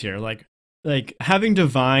minds here. Like having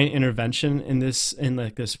divine intervention in this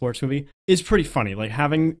sports movie is pretty funny. Like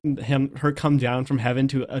having her come down from heaven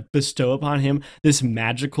to bestow upon him this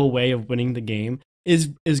magical way of winning the game is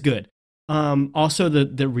good. Also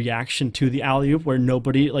the reaction to the alley-oop where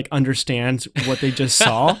nobody like understands what they just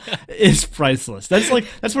saw is priceless. That's one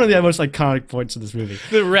of the most iconic points of this movie.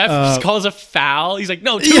 The ref calls a foul. He's like,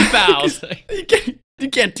 no, two fouls. You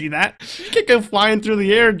can't do that. You can't go flying through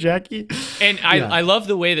the air, Jackie. And I love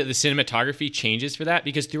the way that the cinematography changes for that,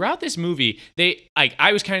 because throughout this movie,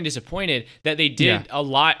 I was kind of disappointed that they did a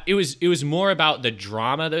lot. It was more about the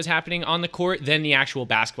drama that was happening on the court than the actual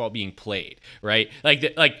basketball being played, right? Like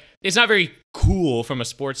it's not very cool from a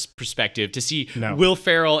sports perspective to see Will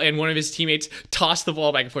Ferrell and one of his teammates toss the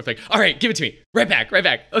ball back and forth, like, all right, give it to me, right back,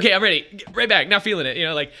 okay, I'm ready, right back, not feeling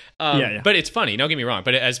it, but it's funny, don't get me wrong,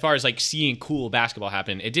 but as far as like seeing cool basketball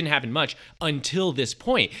happen, it didn't happen much until this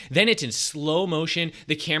point. Then it's in slow motion,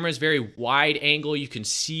 the camera is very wide angle, you can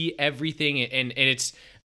see everything, and it's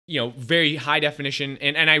very high definition,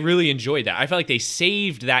 and I really enjoyed that. I felt like they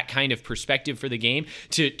saved that kind of perspective for the game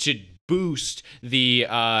to boost the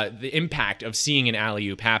impact of seeing an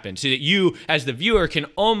alley-oop happen, so that you as the viewer can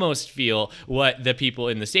almost feel what the people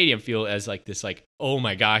in the stadium feel as like this, like, oh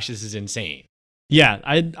my gosh, this is insane. Yeah,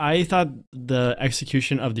 I thought the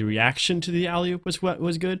execution of the reaction to the alley-oop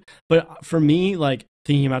was good, but for me, like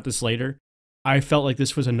thinking about this later, I felt like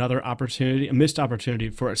this was another opportunity, a missed opportunity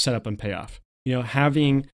for a setup and payoff. You know,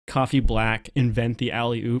 having Coffee Black invent the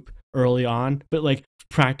alley oop early on, but like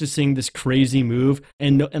practicing this crazy move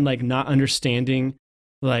and like not understanding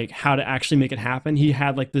like how to actually make it happen. He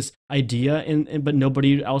had like this idea and but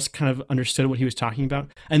nobody else kind of understood what he was talking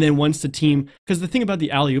about. And then once the team, because the thing about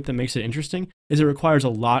the alley oop that makes it interesting is it requires a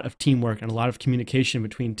lot of teamwork and a lot of communication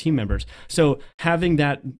between team members. So having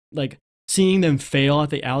that, like seeing them fail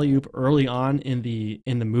at the alley oop early on in the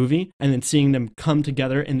movie, and then seeing them come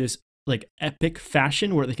together in this like epic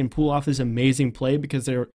fashion where they can pull off this amazing play because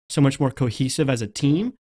they're so much more cohesive as a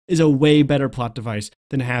team, is a way better plot device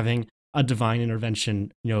than having a divine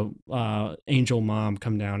intervention, angel mom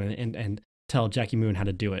come down and tell Jackie Moon how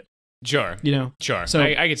to do it. Sure. Sure. So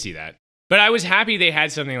I could see that. But I was happy they had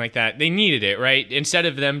something like that. They needed it, right? Instead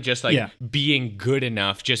of them just being good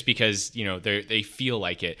enough just because, they feel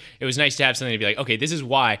like it. It was nice to have something to be like, okay, this is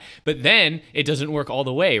why. But then it doesn't work all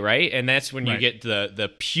the way, right? And that's when you get the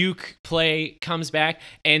puke play comes back,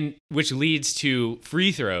 and which leads to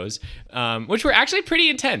free throws, which were actually pretty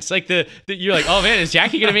intense. Like you're like, oh man, is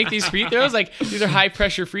Jackie gonna make these free throws? Like these are high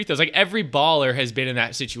pressure free throws. Like every baller has been in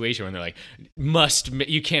that situation when they're like,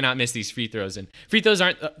 you cannot miss these free throws. And free throws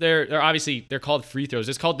they're obviously, they're called free throws.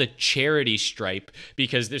 It's called the charity stripe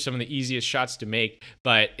because they're some of the easiest shots to make,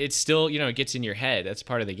 but it's still, it gets in your head. That's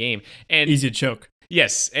part of the game. And easy to choke.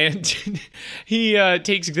 Yes, and he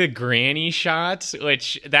takes the granny shot,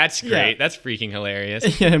 which that's great. Yeah. That's freaking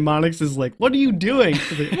hilarious. Yeah, and Monix is like, "What are you doing?"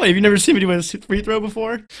 Like, what, have you never seen me do a free throw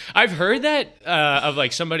before? I've heard that of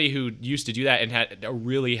like somebody who used to do that and had a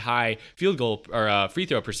really high field goal or free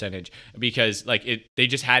throw percentage because like they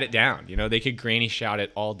just had it down. They could granny shot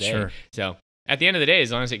it all day. Sure. So at the end of the day,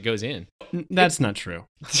 as long as it goes in. That's not true.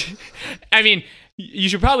 I mean, you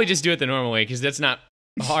should probably just do it the normal way because that's not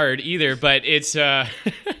hard either, but it's I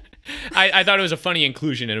thought it was a funny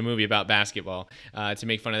inclusion in a movie about basketball to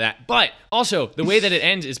make fun of that. But also the way that it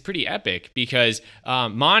ends is pretty epic because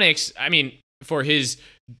Monix, I mean, for his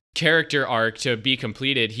character arc to be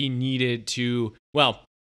completed, he needed to, well,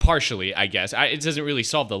 partially, I guess. It doesn't really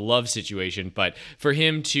solve the love situation, but for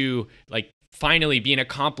him to like finally be an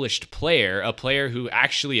accomplished player, a player who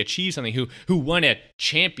actually achieved something, who won a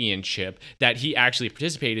championship that he actually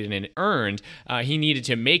participated in and earned, he needed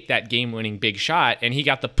to make that game-winning big shot, and he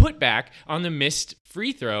got the putback on the missed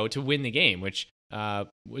free throw to win the game, which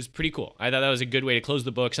was pretty cool. I thought that was a good way to close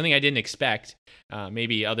the book, something I didn't expect.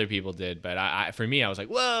 Maybe other people did, but for me, I was like,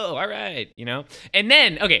 whoa, all right, And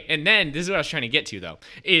then this is what I was trying to get to, though,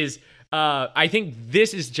 is I think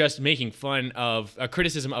this is just making fun of a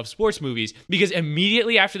criticism of sports movies because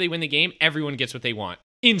immediately after they win the game, everyone gets what they want.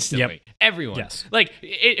 Instantly. Yep. Everyone. Yes. Like,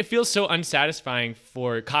 it feels so unsatisfying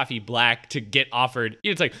for Coffee Black to get offered.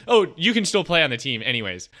 It's like, oh, you can still play on the team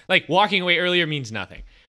anyways. Like, walking away earlier means nothing.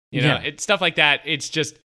 It's stuff like that. It's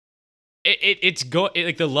just,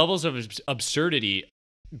 like the levels of absurdity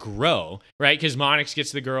grow, right? Because Monix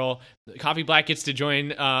gets the girl, Coffee Black gets to join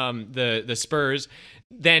the Spurs,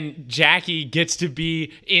 then Jackie gets to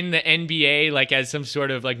be in the NBA like as some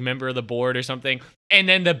sort of like member of the board or something, and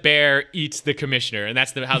then the bear eats the commissioner, and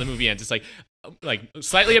that's how the movie ends. It's like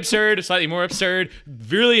slightly absurd, slightly more absurd,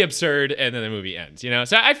 really absurd, and then the movie ends.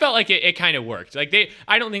 So I felt like it kind of worked. Like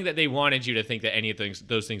I don't think that they wanted you to think that any of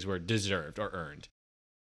those things were deserved or earned.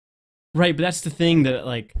 Right, but that's the thing that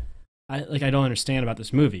I don't understand about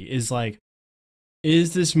this movie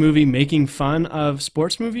is this movie making fun of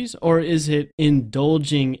sports movies, or is it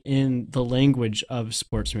indulging in the language of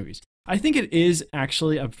sports movies? I think it is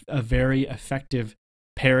actually a very effective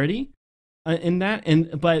parody in that,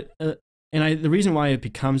 the reason why it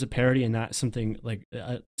becomes a parody and not something like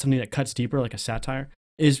something that cuts deeper, like a satire,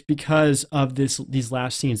 is because of these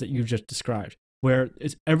last scenes that you just described, where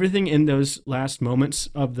it's everything in those last moments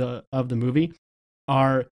of the movie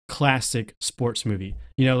are classic sports movie.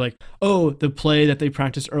 Like, oh, the play that they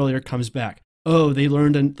practiced earlier comes back. Oh, they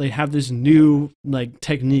learned and they have this new like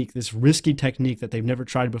technique, this risky technique that they've never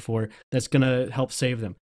tried before that's gonna help save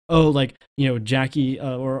them. Oh, like, Jackie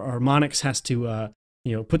or Monix has to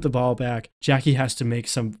put the ball back. Jackie has to make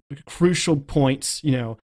some crucial points,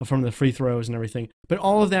 from the free throws and everything. But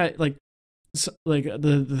all of that,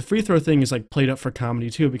 the free throw thing is like played up for comedy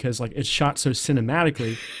too, because like it's shot so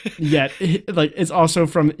cinematically, yet it's also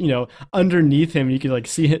from underneath him you can like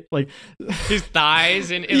see it, like his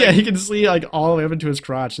thighs and yeah, you can see like all the way up into his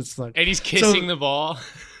crotch. It's like, and he's kissing the ball.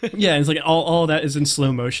 Yeah, it's like all that is in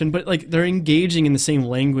slow motion, but like they're engaging in the same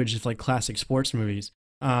language as like classic sports movies.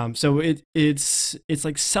 So it's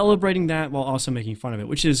like celebrating that while also making fun of it,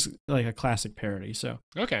 which is like a classic parody. So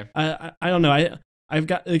okay, I don't know.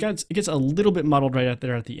 it gets a little bit muddled right out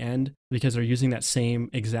there at the end because they're using that same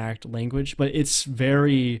exact language, but it's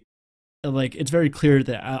very clear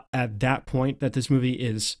that at that point that this movie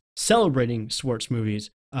is celebrating sports movies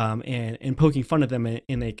and poking fun at them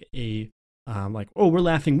in like a like, oh, we're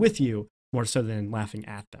laughing with you more so than laughing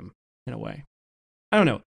at them in a way. I don't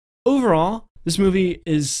know. Overall, this movie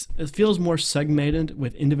it feels more segmented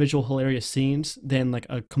with individual hilarious scenes than like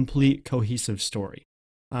a complete cohesive story.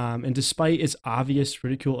 And despite its obvious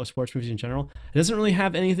ridicule of sports movies in general, it doesn't really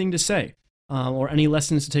have anything to say or any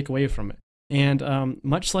lessons to take away from it. And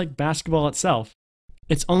much like basketball itself,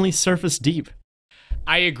 it's only surface deep.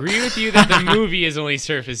 I agree with you that the movie is only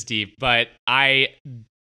surface deep, but I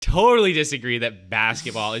totally disagree that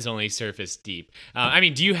basketball is only surface deep. I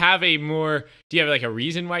mean, do you have like a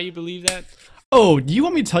reason why you believe that? Oh, do you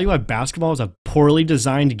want me to tell you why basketball is a poorly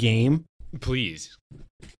designed game? Please.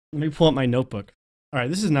 Let me pull up my notebook. All right,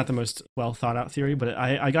 this is not the most well thought out theory, but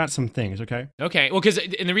I got some things, okay? Okay, well,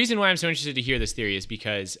 and the reason why I'm so interested to hear this theory is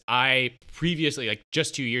because I previously, like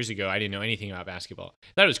just 2 years ago, I didn't know anything about basketball. I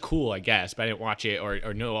thought it was cool, I guess, but I didn't watch it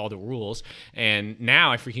or know all the rules. And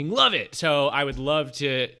now I freaking love it. So I would love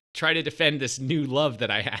to try to defend this new love that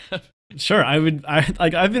I have. Sure, I've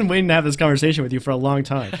been waiting to have this conversation with you for a long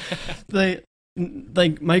time.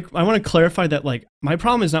 I want to clarify that like my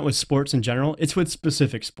problem is not with sports in general, it's with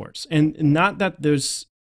specific sports. And not that there's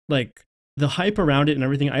like the hype around it and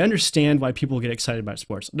everything. I understand why people get excited about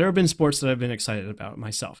sports. There have been sports that I've been excited about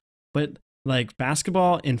myself. But like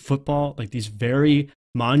basketball and football, like these very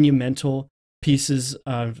monumental pieces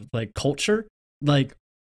of like culture, like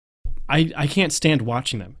I can't stand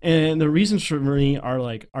watching them. And the reasons for me are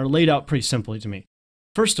laid out pretty simply to me.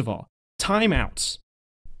 First of all, timeouts.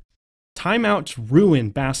 Timeouts ruin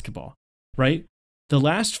basketball, right? The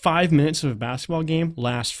last 5 minutes of a basketball game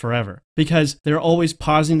last forever because they're always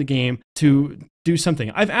pausing the game to do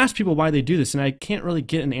something. I've asked people why they do this, and I can't really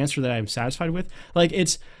get an answer that I'm satisfied with. Like,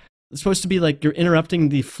 it's supposed to be like you're interrupting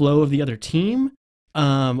the flow of the other team,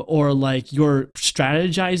 or like you're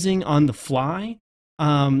strategizing on the fly.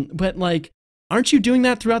 But like, aren't you doing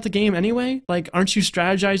that throughout the game anyway? Like, aren't you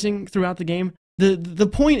strategizing throughout the game? The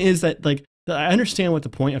point is that like, I understand what the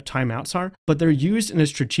point of timeouts are, but they're used in a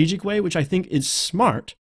strategic way, which I think is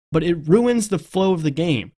smart, but it ruins the flow of the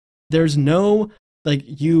game. There's no, like,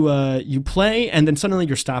 you play and then suddenly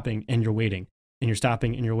you're stopping and you're waiting and you're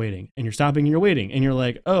stopping and you're waiting and you're stopping and you're waiting. And you're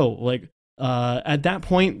like, oh, like, at that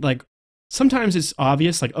point, like, sometimes it's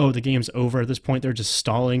obvious, like, oh, the game's over at this point. They're just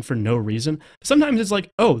stalling for no reason. Sometimes it's like,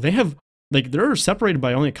 oh, they're separated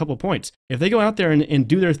by only a couple of points. If they go out there and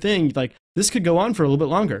do their thing, like, this could go on for a little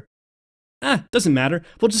bit longer. Doesn't matter.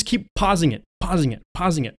 We'll just keep pausing it. And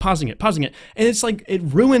it's like, it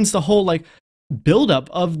ruins the whole like buildup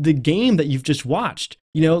of the game that you've just watched.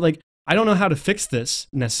 You know, like, I don't know how to fix this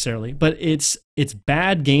necessarily, but it's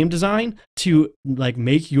bad game design to like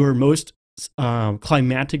make your most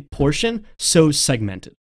climactic portion so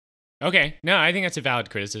segmented. Okay. No, I think that's a valid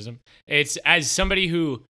criticism. It's as somebody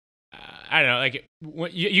who, I don't know, like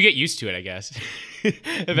you get used to it, I guess.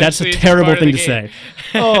 That's a terrible thing to say.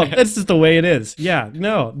 Oh, that's just the way it is. Yeah,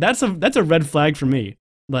 no, that's a red flag for me.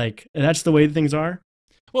 Like, that's the way things are.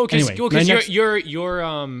 Well, because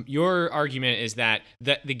your argument is that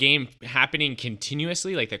the game happening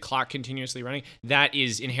continuously, like the clock continuously running, that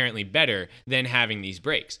is inherently better than having these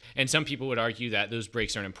breaks. And some people would argue that those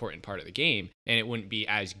breaks are an important part of the game, and it wouldn't be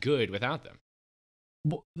as good without them.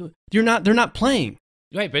 They're not playing.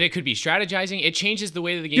 Right, but it could be strategizing. It changes the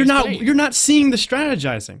way that the game is played. You're not seeing the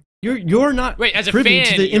strategizing. You're not right, as a privy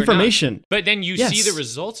fan, to the information. Not, but then you see the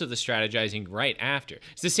results of the strategizing right after.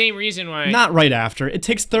 It's the same reason why... Not right after. It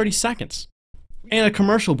takes 30 seconds. And a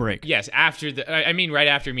commercial break. Yes, after I mean right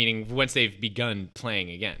after, meaning once they've begun playing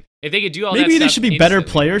again. If they could do all Maybe that they stuff should be better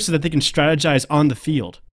players so that they can strategize on the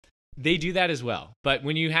field. They do that as well. But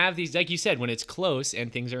when you have these, like you said, when it's close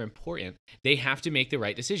and things are important, they have to make the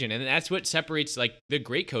right decision. And that's what separates like the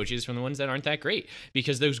great coaches from the ones that aren't that great.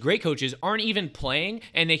 Because those great coaches aren't even playing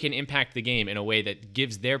and they can impact the game in a way that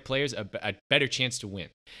gives their players a better chance to win.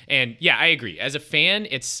 And yeah, I agree. As a fan,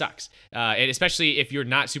 it sucks. And especially if you're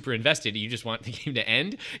not super invested, you just want the game to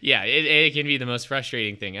end. Yeah, it can be the most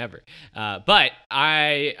frustrating thing ever. But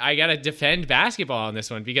I got to defend basketball on this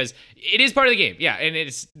one because it is part of the game. Yeah, and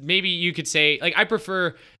it's maybe you could say, like, I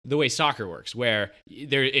prefer the way soccer works, where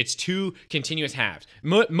it's two continuous halves,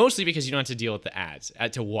 mostly because you don't have to deal with the ads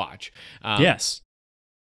to watch. Yes.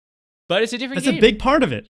 But it's a different game. That's a big part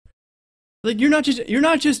of it. Like, you're not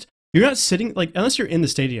sitting, like, unless you're in the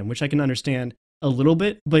stadium, which I can understand a little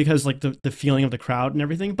bit because like the feeling of the crowd and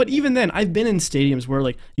everything. But even then, I've been in stadiums where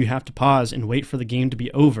like you have to pause and wait for the game to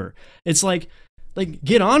be over. It's like like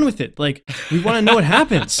get on with it. Like we want to know what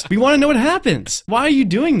happens. We want to know what happens. Why are you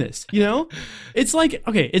doing this? You know, it's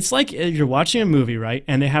like you're watching a movie, right?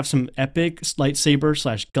 And they have some epic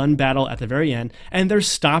lightsaber / gun battle at the very end, and they're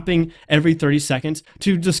stopping every 30 seconds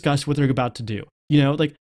to discuss what they're about to do. You know,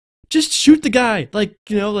 like just shoot the guy. Like,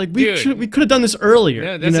 you know, like we could have done this earlier.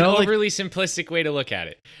 No, that's you know? an overly simplistic way to look at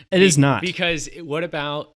it. It is not. Because what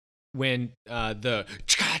about when the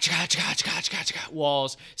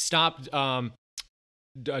walls stopped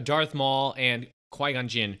Darth Maul and Qui-Gon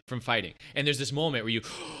Jinn from fighting, and there's this moment where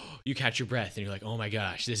you catch your breath and you're like, oh my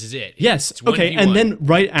gosh, this is it. Yes. It's Okay. 1v1. And then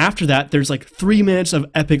right after that, there's like 3 minutes of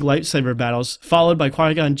epic lightsaber battles, followed by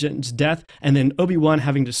Qui-Gon Jinn's death, and then Obi-Wan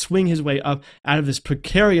having to swing his way up out of this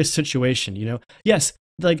precarious situation. You know, yes.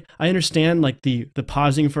 Like I understand like the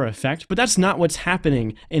pausing for effect, but that's not what's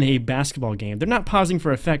happening in a basketball game. They're not pausing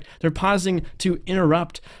for effect. They're pausing to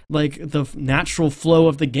interrupt like the natural flow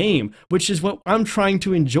of the game, which is what I'm trying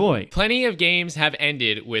to enjoy. Plenty of games have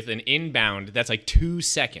ended with an inbound that's like 2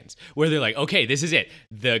 seconds, where they're like, okay, this is it.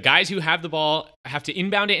 The guys who have the ball have to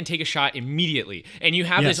inbound it and take a shot immediately. And you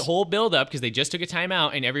have this whole build up because they just took a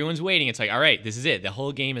timeout and everyone's waiting. It's like, all right, this is it. The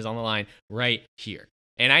whole game is on the line right here.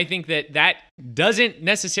 And I think that doesn't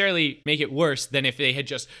necessarily make it worse than if they had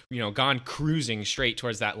just, you know, gone cruising straight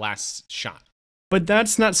towards that last shot. But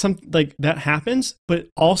that's not something like that happens. But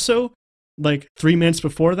also, like 3 minutes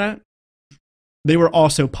before that, they were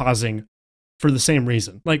also pausing for the same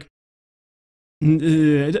reason. Like,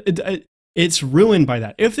 it's ruined by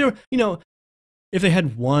that. If they're, you know, if they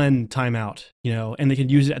had one timeout, you know, and they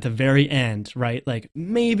could use it at the very end, right? Like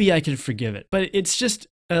maybe I could forgive it. But it's just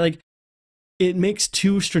like, it makes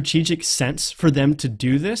too strategic sense for them to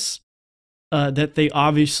do this, that they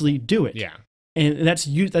obviously do it. Yeah. And that's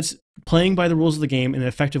playing by the rules of the game in an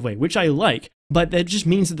effective way, which I like, but that just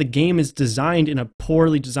means that the game is designed in a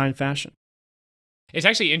poorly designed fashion. It's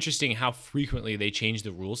actually interesting how frequently they change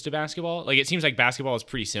the rules to basketball. Like, it seems like basketball is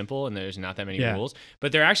pretty simple and there's not that many rules,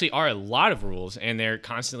 but there actually are a lot of rules and they're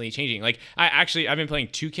constantly changing. Like, I've been playing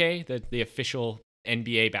 2K, the official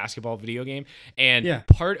NBA basketball video game, and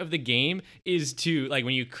part of the game is to, like,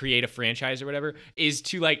 when you create a franchise or whatever, is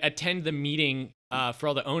to like attend the meeting for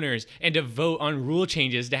all the owners and to vote on rule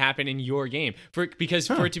changes to happen in your game. Because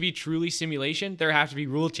for it to be truly simulation, there have to be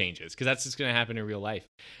rule changes because that's just going to happen in real life.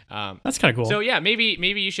 That's kind of cool. So yeah, maybe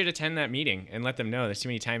you should attend that meeting and let them know there's too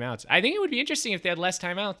many timeouts. I think it would be interesting if they had less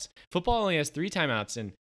timeouts. Football only has 3 timeouts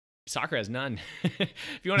and soccer has none. If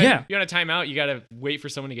you want a timeout, you got to wait for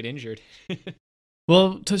someone to get injured.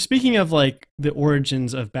 Well, speaking of like the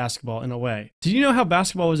origins of basketball in a way, did you know how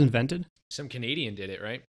basketball was invented? Some Canadian did it,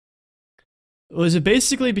 right? Was it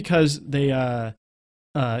basically because they,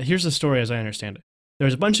 here's the story as I understand it. There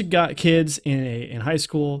was a bunch of kids in high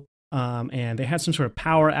school, and they had some sort of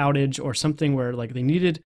power outage or something where like they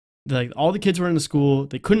needed, like all the kids were in the school,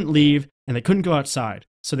 they couldn't leave and they couldn't go outside.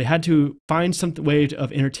 So they had to find some way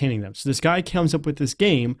of entertaining them. So this guy comes up with this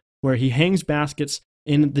game where he hangs baskets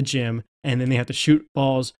in the gym and then they have to shoot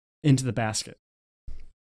balls into the basket.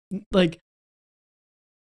 Like,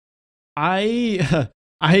 I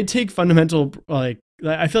take fundamental, like,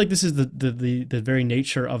 I feel like this is the very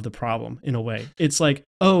nature of the problem in a way. It's like,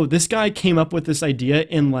 oh, this guy came up with this idea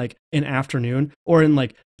in like an afternoon or in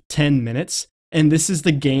like 10 minutes. And this is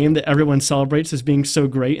the game that everyone celebrates as being so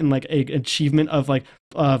great and like an achievement of like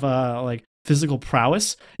physical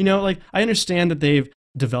prowess. You know, like I understand that they've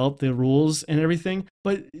developed the rules and everything,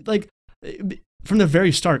 but like from the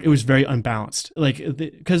very start, it was very unbalanced. Like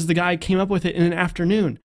because the guy came up with it in an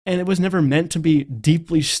afternoon. And it was never meant to be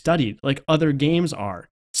deeply studied like other games are.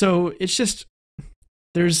 So it's just,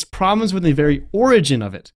 there's problems with the very origin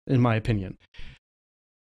of it, in my opinion.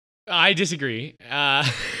 I disagree. But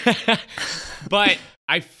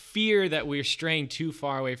I fear that we're straying too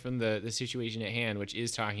far away from the situation at hand, which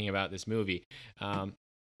is talking about this movie.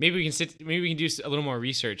 Maybe we can do a little more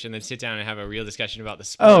research and then sit down and have a real discussion about the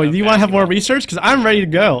sport. Oh, you want to have more research? Because I'm ready to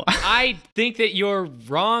go. I think that you're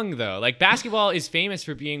wrong, though. Like, basketball is famous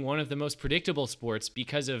for being one of the most predictable sports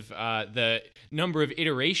because of the number of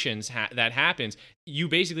iterations that happens. You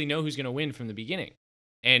basically know who's going to win from the beginning.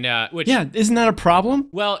 And isn't that a problem?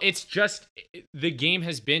 Well, it's just the game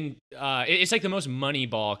has been it's like the most money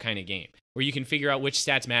ball kind of game where you can figure out which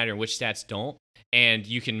stats matter and which stats don't. And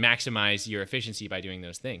you can maximize your efficiency by doing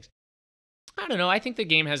those things. I don't know. I think the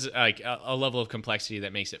game has like a level of complexity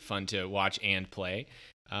that makes it fun to watch and play.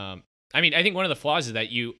 I mean, I think one of the flaws is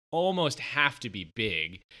that you almost have to be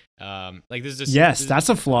big. Like that's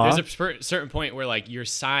a flaw. There's a certain point where like your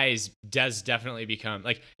size does definitely become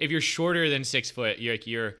like if you're shorter than 6 foot,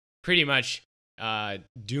 you're pretty much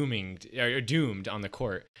doomed on the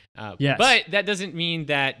court. Yes. But that doesn't mean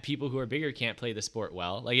that people who are bigger can't play the sport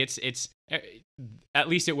well. Like it's at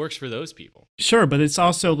least it works for those people. Sure, but it's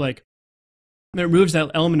also like it removes that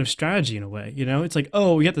element of strategy in a way. You know, it's like,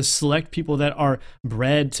 oh, we have to select people that are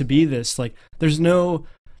bred to be this. Like, there's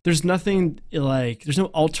nothing like, there's no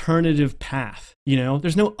alternative path. You know,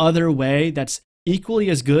 there's no other way that's equally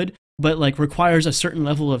as good, but like requires a certain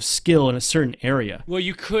level of skill in a certain area. Well,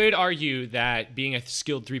 you could argue that being a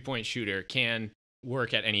skilled 3-point shooter can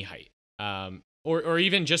work at any height, or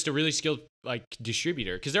even just a really skilled like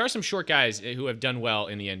distributor. Because there are some short guys who have done well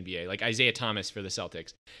in the NBA, like Isaiah Thomas for the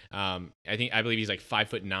Celtics. I believe he's like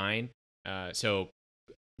 5'9", so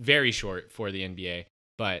very short for the NBA,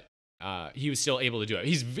 but he was still able to do it.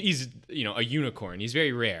 He's a unicorn. He's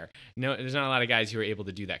very rare. No, there's not a lot of guys who are able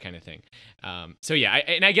to do that kind of thing. So yeah,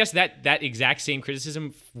 I guess that exact same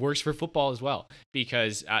criticism works for football as well,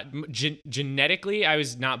 because genetically I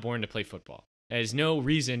was not born to play football. There's no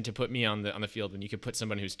reason to put me on the field when you could put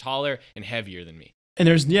someone who's taller and heavier than me. And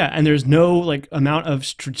there's no like amount of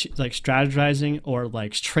strategizing or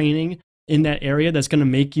like training in that area that's going to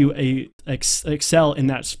make you excel in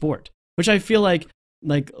that sport, which I feel like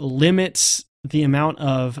limits the amount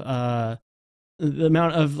of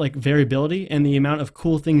like variability and the amount of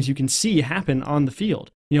cool things you can see happen on the field.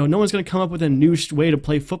 You know, no one's going to come up with a new way to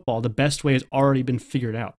play football. The best way has already been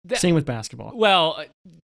figured out. Same with basketball. Well,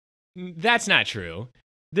 that's not true.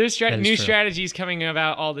 There's new true. strategies coming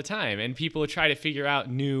about all the time, and people try to figure out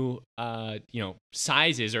new,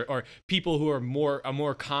 sizes or people who are a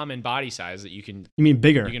more common body size that you can. You mean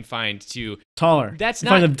bigger? You can find to taller. That's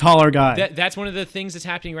not find a taller guy. That's one of the things that's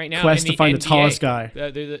happening right now. Quest in to find NBA. the tallest guy.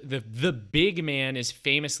 The big man is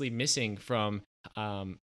famously missing from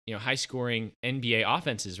high scoring NBA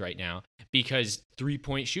offenses right now because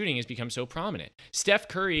 3-point shooting has become so prominent. Steph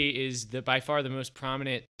Curry is by far the most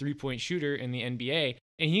prominent 3-point shooter in the NBA.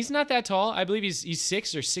 And he's not that tall. I believe he's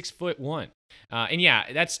 6 or 6'1". And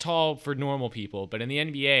yeah, that's tall for normal people. But in the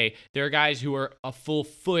NBA, there are guys who are a full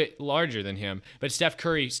foot larger than him. But Steph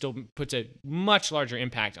Curry still puts a much larger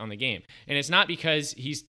impact on the game. And it's not because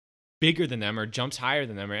he's bigger than them or jumps higher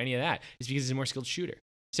than them or any of that. It's because he's a more skilled shooter.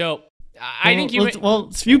 So I think you...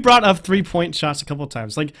 So you brought up 3-point shots a couple of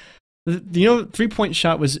times. Like, 3-point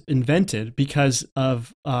shot was invented because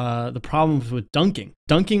of the problems with dunking.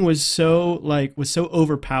 Dunking was so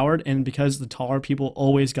overpowered, and because the taller people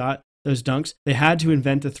always got those dunks, they had to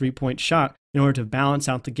invent the 3-point shot in order to balance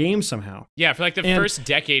out the game somehow. Yeah, for the first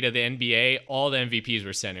decade of the NBA, all the MVPs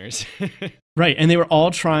were centers. Right, and they were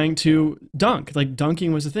all trying to dunk. Like,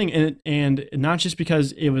 dunking was the thing, and not just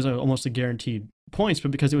because it was almost a guaranteed points,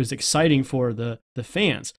 but because it was exciting for the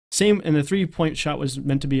fans. Same, and the 3-point shot was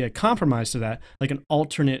meant to be a compromise to that, like an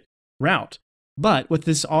alternate route. But what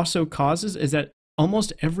this also causes is that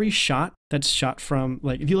almost every shot that's shot from,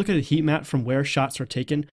 like, if you look at a heat map from where shots are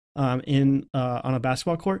taken on a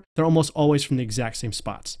basketball court, they're almost always from the exact same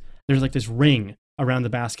spots. There's like this ring around the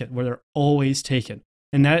basket where they're always taken.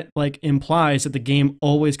 And that like implies that the game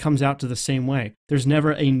always comes out to the same way. There's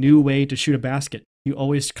never a new way to shoot a basket. You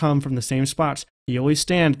always come from the same spots. You always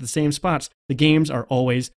stand at the same spots. The games are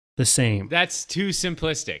always the same. That's too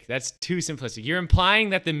simplistic. You're implying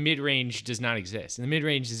that the mid-range does not exist. And the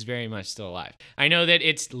mid-range is very much still alive. I know that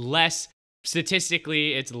it's less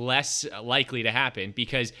likely to happen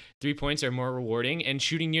because 3 points are more rewarding, and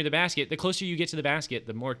shooting near the basket, the closer you get to the basket,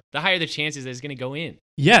 the higher the chances that it's going to go in.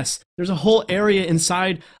 Yes, there's a whole area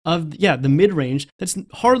inside of the mid-range that's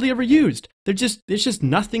hardly ever used. There's just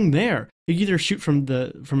nothing there. You either shoot from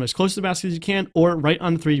as close to the basket as you can, or right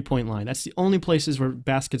on the 3-point line. That's the only places where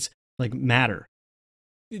baskets like matter.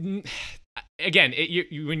 Again,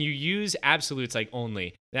 when you use absolutes like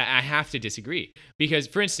only, I have to disagree. Because,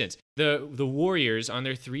 for instance, the Warriors on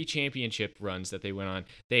their 3 championship runs that they went on,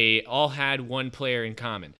 they all had one player in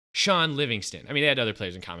common, Sean Livingston. I mean, they had other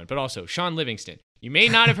players in common, but also Sean Livingston. You may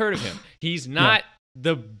not have heard of him. He's not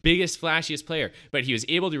the biggest, flashiest player, but he was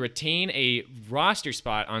able to retain a roster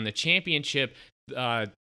spot on the championship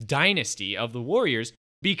dynasty of the Warriors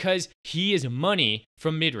because he is money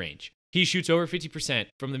from mid-range. He shoots over 50%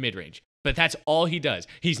 from the mid-range. But that's all he does.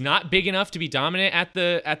 He's not big enough to be dominant at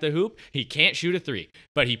the hoop. He can't shoot a 3,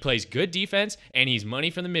 but he plays good defense, and he's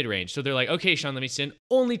money from the mid-range. So they're like, okay, Sean Livingston,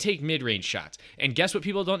 only take mid-range shots. And guess what?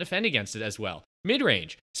 People don't defend against it as well.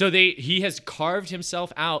 Mid-range. So he has carved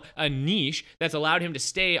himself out a niche that's allowed him to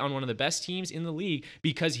stay on one of the best teams in the league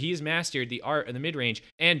because he has mastered the art of the mid-range,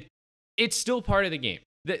 and it's still part of the game.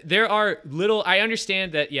 There are I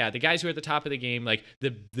understand that, the guys who are at the top of the game, like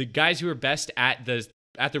the guys who are best at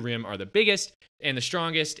the rim are the biggest and the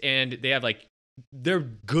strongest, and they have like they're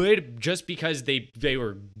good just because they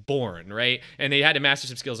were born, right? And they had to master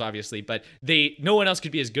some skills, obviously, but no one else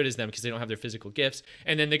could be as good as them because they don't have their physical gifts.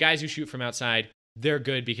 And then the guys who shoot from outside, they're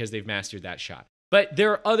good because they've mastered that shot. But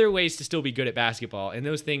there are other ways to still be good at basketball, and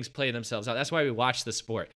those things play themselves out. That's why we watch the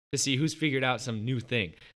sport, to see who's figured out some new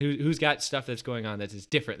thing, who's got stuff that's going on that is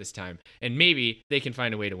different this time, and maybe they can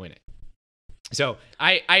find a way to win it. So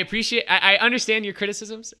I understand your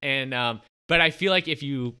criticisms, and but I feel like if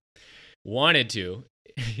you wanted to,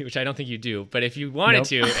 which I don't think you do, but if you wanted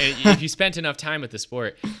to, and if you spent enough time with the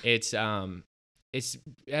sport, it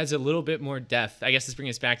has a little bit more depth. I guess this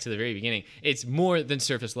brings us back to the very beginning. It's more than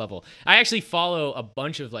surface level. I actually follow a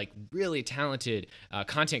bunch of like really talented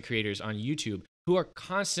content creators on YouTube who are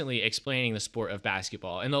constantly explaining the sport of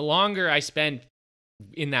basketball. And the longer I spend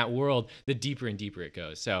in that world, the deeper and deeper it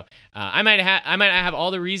goes. So I might not have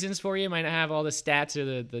all the reasons for you, might not have all the stats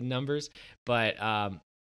or the numbers, but I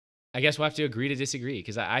guess we'll have to agree to disagree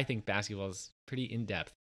because I think basketball is pretty in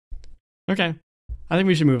depth. Okay. I think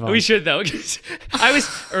we should move on. We should, though. I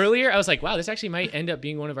was like, wow, this actually might end up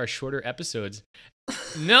being one of our shorter episodes.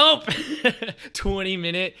 Nope.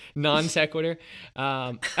 20-minute non sequitur.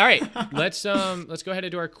 All right, let's go ahead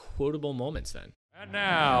and do our quotable moments then. And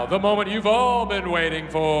now, the moment you've all been waiting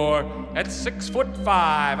for. At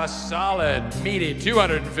 6'5", a solid, meaty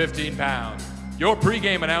 215 pounds. Your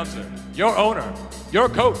pregame announcer, your owner, your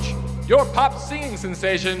coach, your pop singing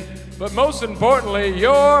sensation, but most importantly,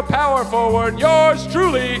 your power forward, yours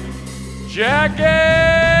truly, Jackie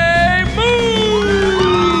Moon!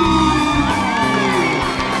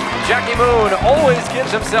 Jackie Moon always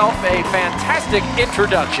gives himself a fantastic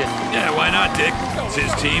introduction. Yeah, why not, Dick? It's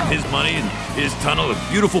his team, his money, and his tunnel of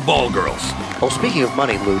beautiful ball girls. Oh, speaking of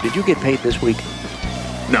money, Lou, did you get paid this week?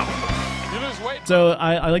 No. So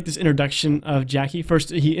I like this introduction of Jackie. First,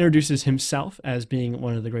 he introduces himself as being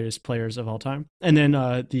one of the greatest players of all time. And then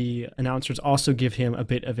the announcers also give him a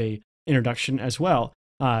bit of a introduction as well,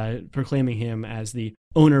 proclaiming him as the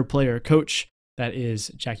owner, player, coach that is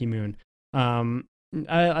Jackie Moon. I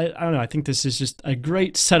don't know. I think this is just a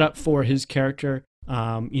great setup for his character.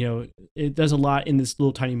 It does a lot in this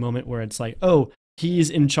little tiny moment where it's like, oh, he's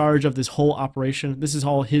in charge of this whole operation. This is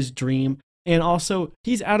all his dream. And also,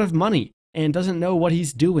 he's out of money and doesn't know what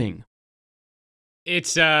he's doing.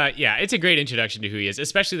 It's it's a great introduction to who he is,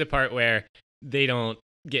 especially the part where they don't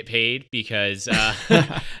get paid because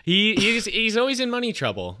he's always in money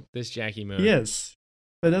trouble, this Jackie Moon. Yes.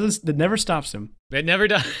 That never stops him. It never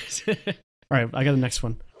does. All right, I got the next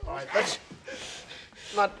one. All right, let's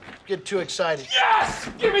not get too excited. Yes!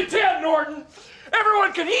 Give me 10, Norton!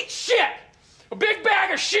 Everyone can eat shit! A big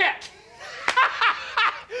bag of shit!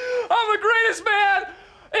 I'm the greatest man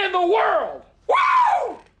in the world!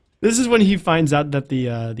 Woo! This is when he finds out that the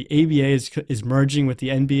ABA is merging with the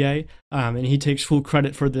NBA, and he takes full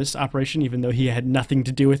credit for this operation, even though he had nothing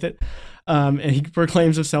to do with it. And he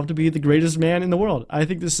proclaims himself to be the greatest man in the world. I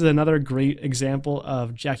think this is another great example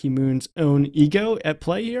of Jackie Moon's own ego at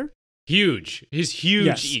play here. Huge. His huge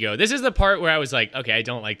Yes. ego. This is the part where I was like, okay, I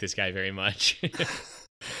don't like this guy very much.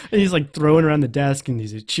 And he's like throwing around the desk and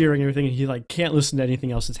he's cheering and everything. And he like can't listen to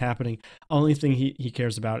anything else that's happening. Only thing he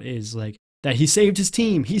cares about is like that he saved his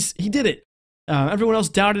team. He did it. Everyone else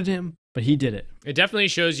doubted him, but he did it. It definitely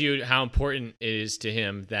shows you how important it is to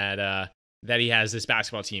him that he has this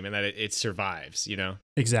basketball team and that it survives, you know?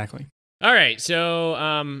 Exactly. All right, so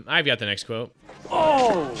I've got the next quote.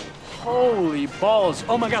 Oh, holy balls.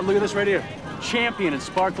 Oh my God, look at this right here. Champion in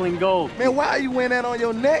sparkling gold. Man, why are you wearing that on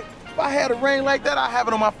your neck? If I had a ring like that, I'd have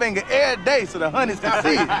it on my finger every day so the honeys can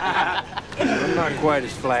see it. I'm not quite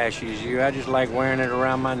as flashy as you. I just like wearing it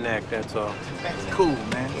around my neck, that's all. That's cool,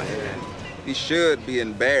 man. He should be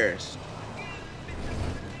embarrassed.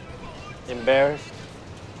 Embarrassed?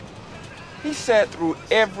 He sat through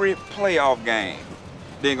every playoff game.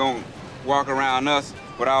 Then gonna walk around us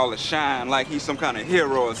with all the shine like he's some kind of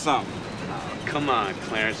hero or something. Oh, come on,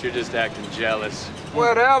 Clarence, you're just acting jealous.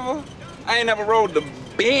 Whatever. I ain't never rode the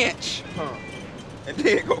bench. And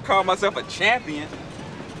then go call myself a champion.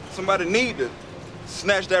 Somebody need to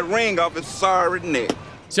snatch that ring off his sorry neck.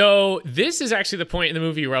 So this is actually the point in the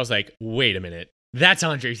movie where I was like, wait a minute. That's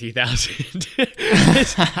Andre 3000.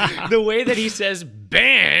 The way that he says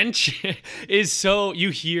bench is so, you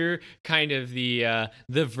hear kind of the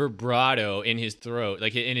vibrato in his throat,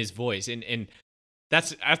 like in his voice. And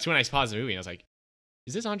that's when I paused the movie and I was like,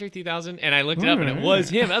 is this Andre 3000? And I looked it up and it was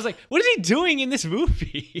him. I was like, what is he doing in this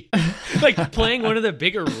movie? Like playing one of the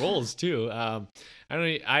bigger roles too.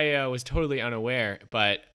 I was totally unaware,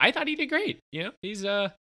 but I thought he did great. You know, he's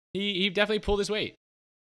he definitely pulled his weight.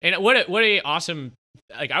 And what a awesome,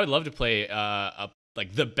 like I would love to play a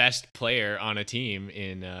like the best player on a team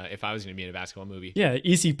in if I was going to be in a basketball movie. Yeah,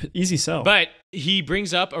 easy sell. But he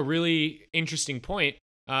brings up a really interesting point.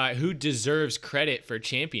 Who deserves credit for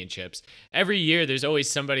championships? Every year, there's always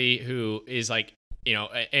somebody who is like,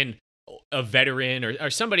 and a veteran or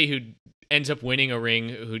somebody who ends up winning a ring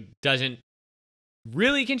who doesn't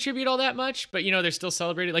really contribute all that much, but they're still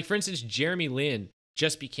celebrated. Like, for instance, Jeremy Lin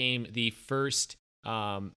just became the first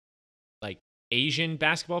Asian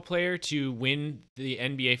basketball player to win the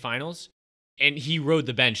NBA Finals, and he rode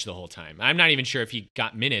the bench the whole time. I'm not even sure if he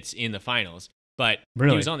got minutes in the finals, but he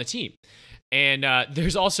was on the team. And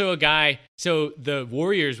there's also a guy, so the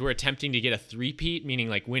Warriors were attempting to get a three-peat, meaning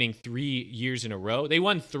like winning 3 years in a row. They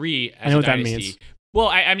won 3 as a dynasty. That means. Well,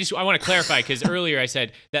 I want to clarify, because earlier I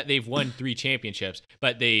said that they've won 3 championships,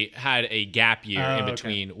 but they had a gap year in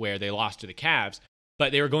between where they lost to the Cavs.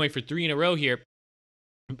 But they were going for 3 in a row here,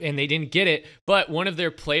 and they didn't get it. But one of their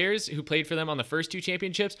players who played for them on the first 2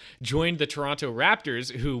 championships joined the Toronto Raptors,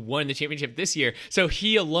 who won the championship this year. So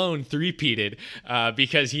he alone three-peated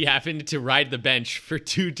because he happened to ride the bench for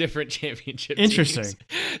 2 different championship Interesting. teams.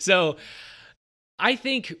 So I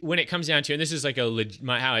think when it comes down to, and this is like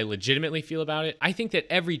how I legitimately feel about it, I think that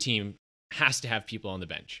every team has to have people on the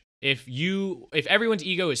bench. If everyone's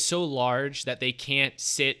ego is so large that they can't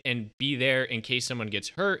sit and be there in case someone gets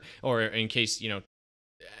hurt, or in case,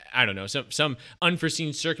 I don't know, some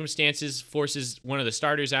unforeseen circumstances forces one of the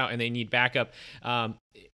starters out and they need backup.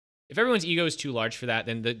 If everyone's ego is too large for that,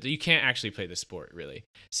 then you can't actually play the sport, really.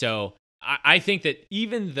 So I think that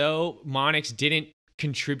even though Monix didn't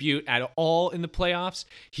contribute at all in the playoffs,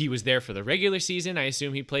 he was there for the regular season. I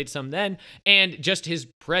assume he played some then, and just his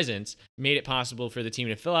presence made it possible for the team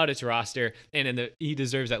to fill out its roster, and he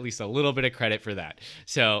deserves at least a little bit of credit for that.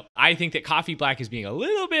 So I think that Coffee Black is being a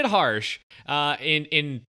little bit harsh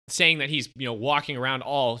in saying that he's walking around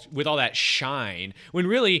with all that shine, when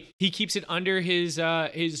really he keeps it under his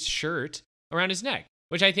shirt around his neck,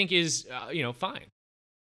 which I think is fine.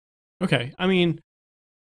 Okay, I mean,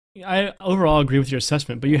 I overall agree with your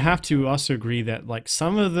assessment, but you have to also agree that like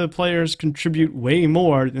some of the players contribute way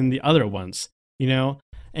more than the other ones,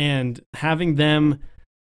 and having them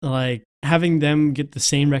get the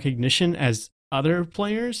same recognition as other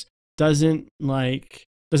players doesn't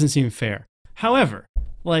seem fair. However,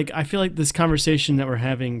 I feel like this conversation that we're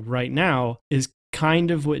having right now is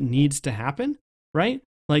kind of what needs to happen, right?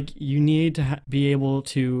 Like, you need to be able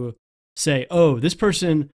to say, oh, this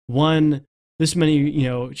person won this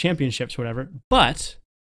many, championships, whatever, but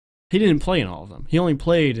he didn't play in all of them. He only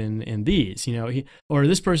played in these, or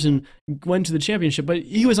this person went to the championship, but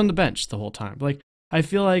he was on the bench the whole time. Like, I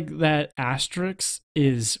feel like that asterisk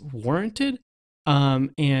is warranted.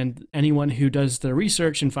 And anyone who does the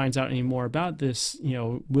research and finds out any more about this,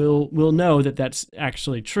 will know that that's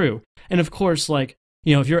actually true. And of course,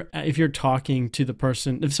 if you're talking to the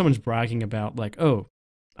person, if someone's bragging about oh,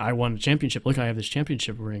 I won a championship, look, I have this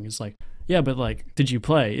championship ring. It's like, yeah, but did you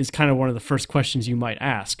play? Is kind of one of the first questions you might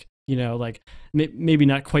ask, maybe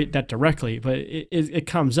not quite that directly, but it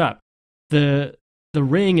comes up. The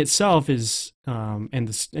ring itself is, and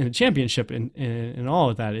the championship and all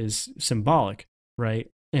of that is symbolic, right?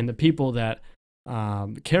 And the people that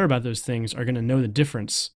care about those things are going to know the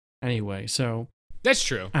difference anyway. So that's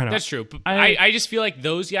true. That's true. But I just feel like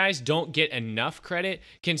those guys don't get enough credit,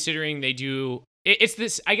 considering they do. It's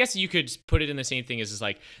this, I guess you could put it in the same thing as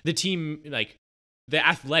the team, the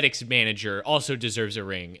athletics manager also deserves a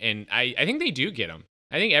ring. And I think they do get them.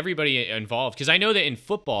 I think everybody involved, because I know that in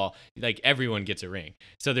football, everyone gets a ring.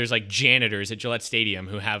 So there's janitors at Gillette Stadium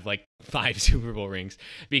who have 5 Super Bowl rings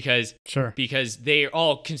because they are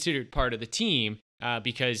all considered part of the team.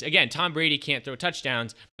 Because again, Tom Brady can't throw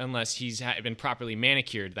touchdowns unless he's been properly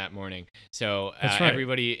manicured that morning. So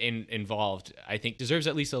everybody involved, I think, deserves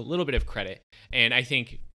at least a little bit of credit. And I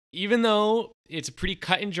think even though it's pretty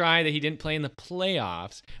cut and dry that he didn't play in the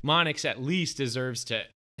playoffs, Monix at least deserves to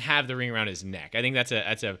have the ring around his neck. I think that's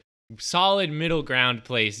a solid middle ground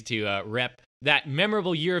place to rep that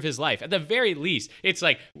memorable year of his life. At the very least, it's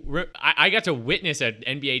I got to witness an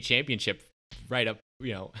NBA championship right up,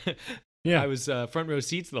 Yeah, I was front row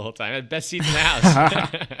seats the whole time. I had best seats in the house.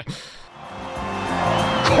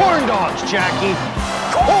 Corn dogs, Jackie.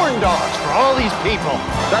 Corn dogs for all these people.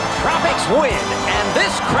 The Tropics win, and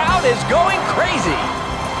this crowd is going crazy.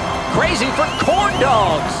 Crazy for corn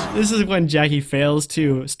dogs. This is when Jackie fails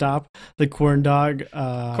to stop the corn dog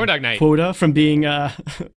night quota from being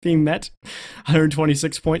met.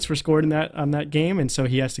 126 points were scored on that game, and so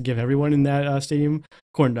he has to give everyone in that stadium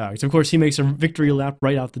corn dogs. Of course, he makes a victory lap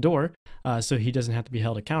right out the door, so he doesn't have to be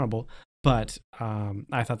held accountable. But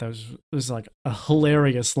I thought that was like a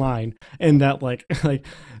hilarious line, and that like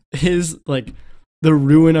his like the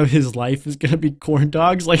ruin of his life is gonna be corn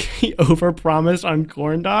dogs. Like he overpromised on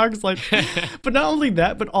corn dogs. Like, but not only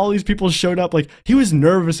that, but all these people showed up. Like he was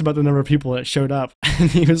nervous about the number of people that showed up,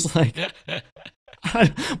 and he was like,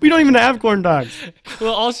 "We don't even have corn dogs."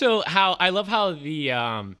 Well, also I love how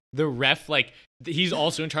the ref, like, he's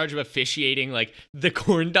also in charge of officiating like the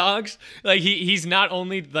corn dogs. Like he's not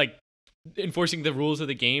only like enforcing the rules of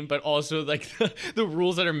the game, but also like the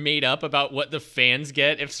rules that are made up about what the fans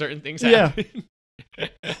get if certain things happen.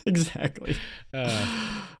 Exactly.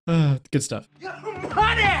 Good stuff.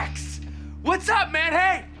 Monex! What's up, man?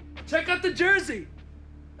 Hey, check out the jersey.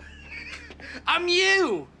 I'm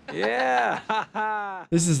you. Yeah.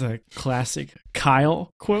 This is a classic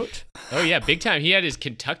Kyle quote. Oh yeah, big time. He had his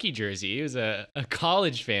Kentucky jersey. He was a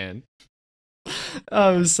college fan.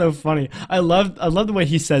 Oh, it was so funny. I love the way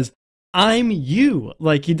he says, "I'm you."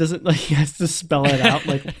 Like he doesn't, like he has to spell it out,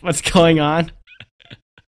 like what's going on.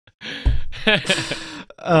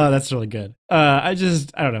 Oh, that's really good. I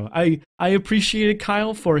don't know. I appreciated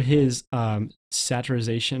Kyle for his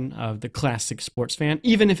satirization of the classic sports fan,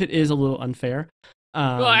 even if it is a little unfair.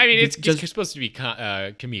 Well, I mean, it's supposed to be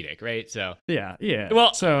comedic, right? So yeah.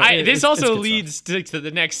 Well, so this also leads to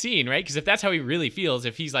the next scene, right? Because if that's how he really feels,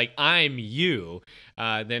 if he's like, "I'm you,"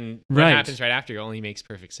 then what happens right after only makes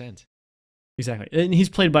perfect sense. Exactly, and he's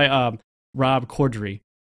played by Rob Corddry,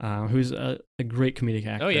 who's a great comedic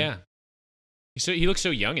actor. Oh yeah, he looks so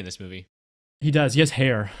young in this movie. He does. He has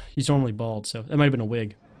hair. He's normally bald, so that might have been a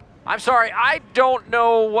wig. I'm sorry, I don't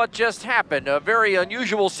know what just happened. A very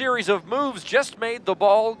unusual series of moves just made the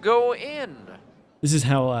ball go in. This is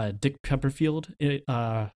how Dick Pepperfield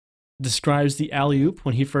describes the alley-oop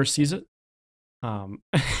when he first sees it.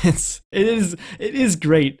 It is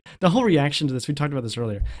great. The whole reaction to this, we talked about this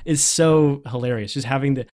earlier, is so hilarious. Just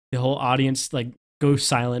having the whole audience like go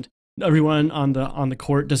silent. Everyone on the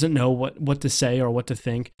court doesn't know what to say or what to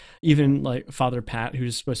think. Even like Father Pat,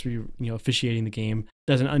 who's supposed to be officiating the game,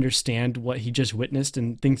 doesn't understand what he just witnessed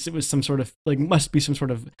and thinks it was some sort of like must be some sort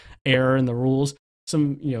of error in the rules,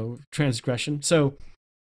 some transgression. So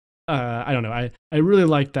I don't know. I really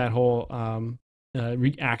liked that whole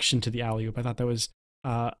reaction to the alley-oop. I thought that was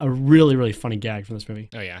a really, really funny gag from this movie.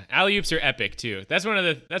 Oh yeah, alley-oops are epic too. That's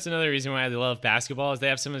another reason why I love basketball is they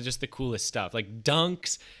have some of just the coolest stuff, like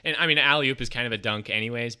dunks. And I mean, alley-oop is kind of a dunk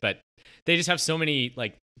anyways, but they just have so many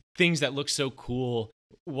like things that look so cool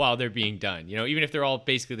while they're being done. Even if they're all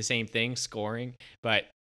basically the same thing, scoring. But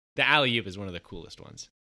the alley-oop is one of the coolest ones.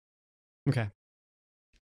 Okay.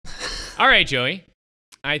 All right, Joey.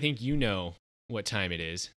 I think you know what time it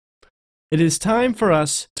is. It is time for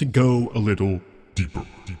us to go a little deeper.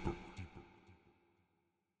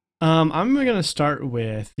 I'm going to start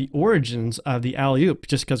with the origins of the alley-oop,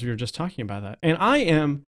 just because we were just talking about that. And I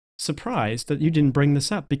am surprised that you didn't bring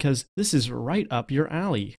this up, because this is right up your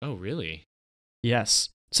alley. Oh, really? Yes.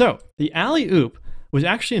 So, the alley-oop was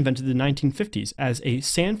actually invented in the 1950s as a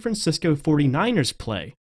San Francisco 49ers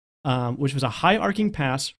play, which was a high arcing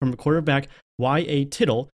pass from quarterback Y.A.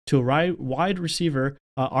 Tittle to a wide receiver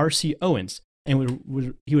R.C. Owens.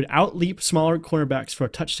 And he would outleap smaller cornerbacks for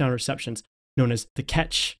touchdown receptions, known as the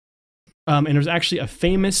catch. And there was actually a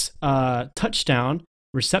famous touchdown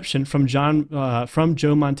reception from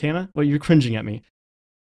Joe Montana. Well, you're cringing at me.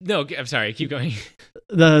 No, I'm sorry. Keep going.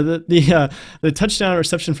 The touchdown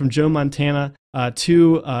reception from Joe Montana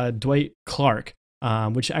to Dwight Clark,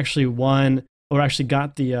 which actually won or actually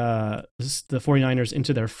got the 49ers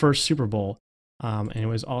into their first Super Bowl. And it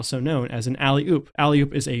was also known as an alley-oop.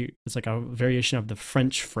 Alley-oop is it's like a variation of the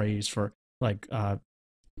French phrase for like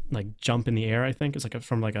jump in the air. I think it's like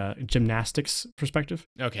from like a gymnastics perspective.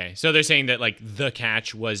 Okay, so they're saying that like the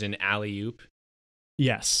catch was an alley-oop.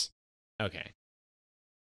 Yes. Okay.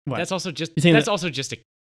 What? That's also just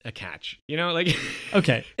a catch. Like.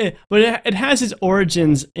 Okay, but it has its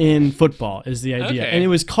origins in football is the idea, okay. And it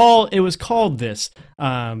was called this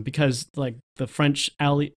because like the French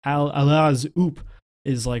alley-oop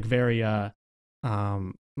is like very is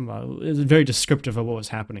very descriptive of what was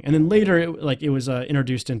happening, and then later it was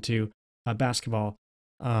introduced into basketball,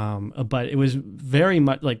 but it was very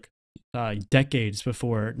much like decades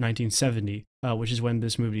before 1970, which is when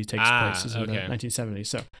this movie takes place, is in the 1970s.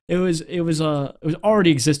 So it was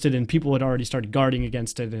already existed, and people had already started guarding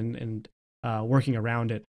against it and working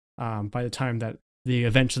around it by the time that the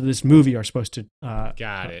events of this movie are supposed to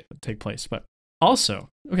take place. But also,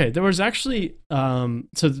 okay, there was actually so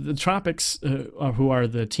the Tropics, who are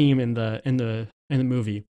the team in the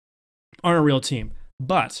movie, aren't a real team,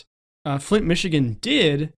 but Flint, Michigan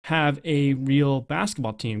did have a real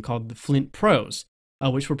basketball team called the Flint Pros,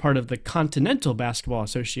 which were part of the Continental Basketball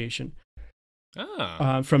Association.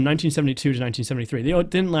 From 1972 to 1973. They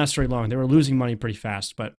didn't last very long. They were losing money pretty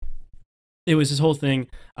fast, but it was this whole thing.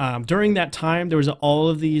 During that time, there was all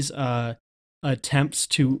of these attempts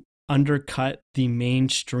to undercut the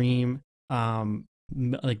mainstream,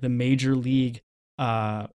 like the major league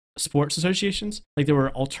sports associations. Like there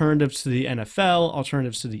were alternatives to the NFL,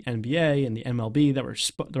 alternatives to the NBA and the MLB that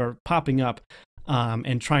were popping up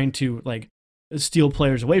and trying to like steal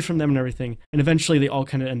players away from them and everything. And eventually they all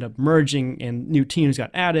kind of end up merging and new teams got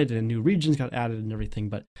added and new regions got added and everything.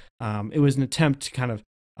 But it was an attempt to kind of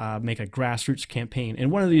make a grassroots campaign. And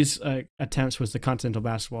one of these attempts was the Continental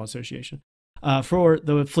Basketball Association. For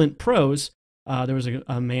the Flint Pros, there was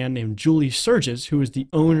a man named Julius Surges who was the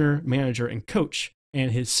owner, manager, and coach.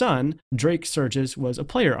 And his son, Drake Surges, was a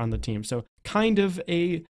player on the team. So kind of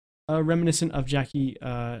a reminiscent of Jackie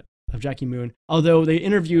Moon. Although they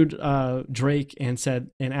interviewed Drake and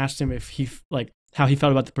asked him if he how he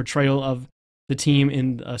felt about the portrayal of the team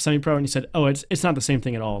in semi-pro, and he said, "Oh, it's not the same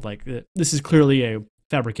thing at all. Like this is clearly a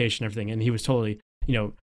fabrication, everything." And he was totally,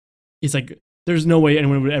 he's like, "There's no way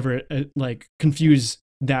anyone would ever confuse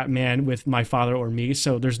that man with my father or me."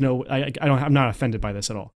 So there's no, I'm not offended by this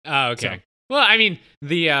at all. Oh, okay. So, well, I mean,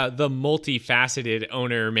 the multifaceted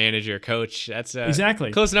owner, manager, coach, that's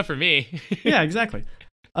exactly close enough for me. Yeah, exactly.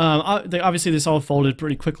 Obviously, this all folded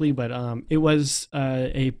pretty quickly, but it was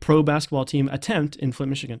a pro basketball team attempt in Flint,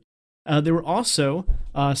 Michigan. There were also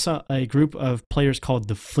a group of players called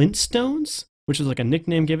the Flintstones, which was like a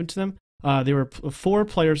nickname given to them. There were 4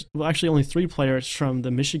 players, well, actually only 3 players from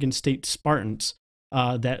the Michigan State Spartans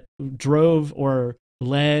that drove or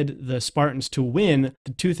led the Spartans to win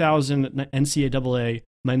the 2000 NCAA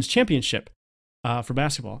Men's Championship for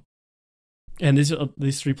basketball. And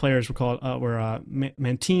these 3 players were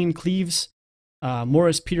Mantine Cleaves,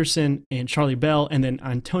 Morris Peterson, and Charlie Bell. And then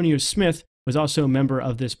Antonio Smith was also a member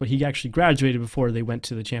of this, but he actually graduated before they went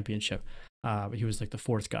to the championship. But he was like the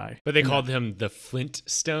 4th guy. But they called them the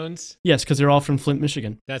Flintstones? Yes, because they're all from Flint,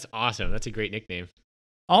 Michigan. That's awesome. That's a great nickname.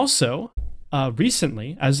 Also,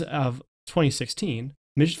 recently, as of 2016,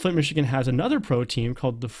 Flint, Michigan has another pro team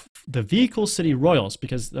called the Vehicle City Royals,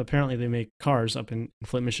 because apparently they make cars up in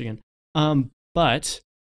Flint, Michigan. But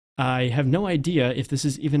I have no idea if this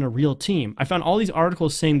is even a real team. I found all these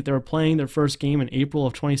articles saying that they were playing their first game in April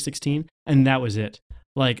of 2016, and that was it.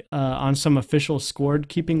 Like on some official scored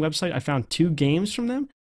keeping website, I found 2 games from them,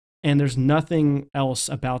 and there's nothing else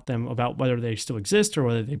about them, about whether they still exist or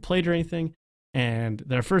whether they played or anything. And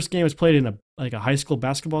their first game was played in a high school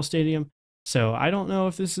basketball stadium. So I don't know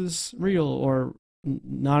if this is real or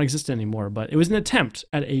non-existent anymore, but it was an attempt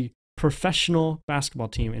at a professional basketball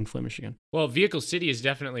team in Flint, Michigan. Well, Vehicle City is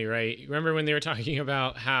definitely right. Remember when they were talking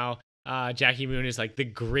about how Jackie Moon is like the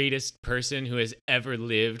greatest person who has ever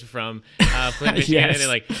lived from Flint, Michigan? Yes. And they're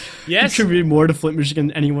like, yes. You contribute more to Flint, Michigan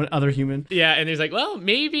than any other human. Yeah, and there's like, well,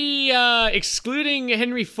 maybe excluding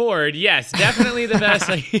Henry Ford, yes, definitely the best.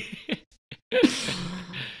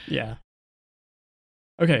 Yeah.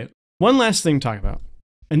 Okay, one last thing to talk about.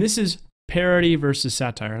 And this is parody versus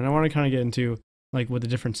satire. And I want to kind of get into like what the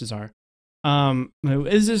differences are.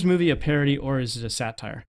 Is this movie a parody or is it a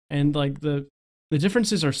satire? And like the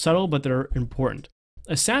differences are subtle, but they're important.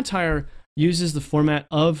 A satire uses the format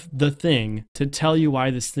of the thing to tell you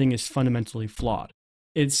why this thing is fundamentally flawed.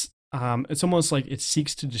 It's almost like it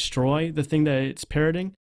seeks to destroy the thing that it's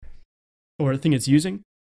parodying or the thing it's using.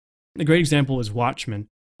 A great example is Watchmen.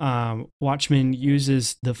 Watchmen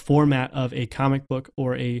uses the format of a comic book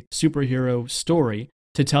or a superhero story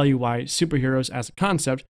to tell you why superheroes as a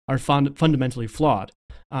concept are fundamentally flawed.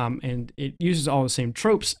 And it uses all the same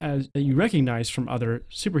tropes that you recognize from other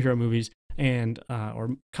superhero movies and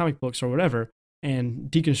or comic books or whatever, and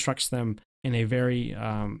deconstructs them in a very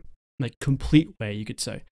complete way, you could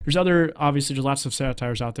say. There's lots of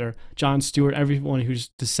satires out there. Jon Stewart, everyone who's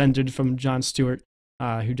descended from Jon Stewart,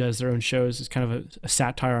 who does their own shows, is kind of a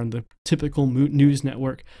satire on the typical news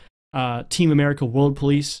network. Team America World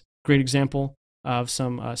Police, great example of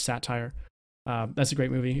some satire. That's a great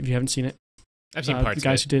movie if you haven't seen it. I've seen parts.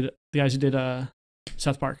 The guys who did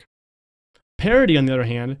South Park. Parody, on the other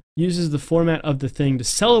hand, uses the format of the thing to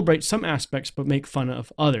celebrate some aspects but make fun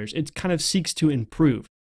of others. It kind of seeks to improve.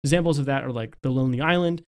 Examples of that are like The Lonely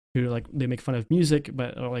Island, who they make fun of music,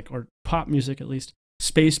 or pop music at least.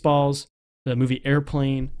 Spaceballs, the movie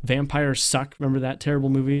Airplane, Vampires Suck. Remember that terrible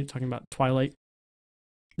movie talking about Twilight?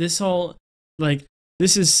 This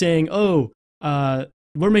is saying,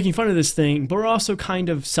 we're making fun of this thing, but we're also kind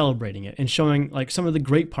of celebrating it and showing like some of the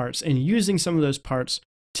great parts and using some of those parts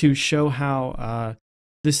to show how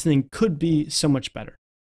this thing could be so much better.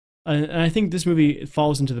 And I think this movie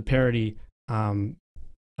falls into the parody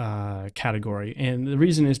category. And the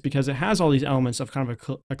reason is because it has all these elements of kind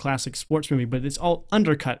of a classic sports movie, but it's all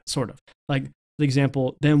undercut, sort of. Like, the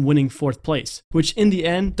example, them winning 4th place, which in the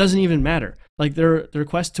end doesn't even matter. Like, their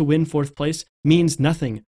quest to win 4th place means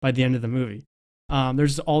nothing by the end of the movie.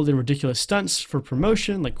 There's all the ridiculous stunts for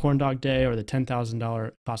promotion, like Corn Dog Day or the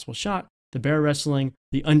 $10,000 possible shot, the bear wrestling,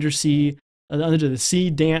 the under the sea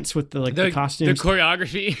dance with the costumes. The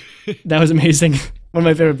choreography. That was amazing. One of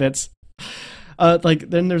my favorite bits.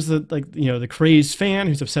 Then there's the crazed fan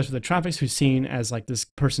who's obsessed with the tropics, who's seen as like this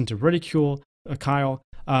person to ridicule, Kyle.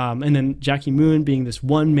 And then Jackie Moon being this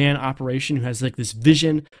one-man operation who has like this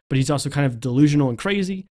vision, but he's also kind of delusional and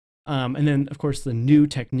crazy. And then, of course, the new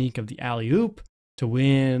technique of the alley-oop to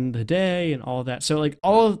win the day and all that. So like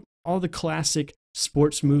all the classic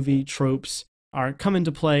sports movie tropes are come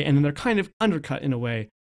into play, and then they're kind of undercut in a way,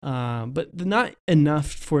 but they're not enough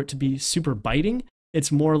for it to be super biting.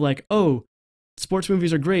 It's more like, oh, sports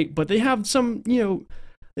movies are great, but they have some,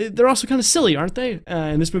 they're also kind of silly, aren't they?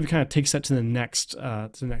 And this movie kind of takes that to the next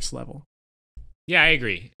level. Yeah, I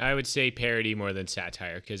agree. I would say parody more than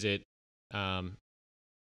satire because it, I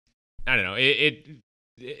don't know,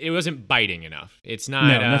 it wasn't biting enough. It's not.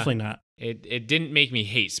 No, definitely not. It didn't make me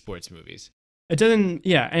hate sports movies. It doesn't.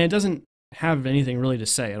 Yeah, and it doesn't have anything really to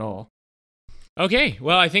say at all. Okay,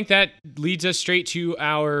 well, I think that leads us straight to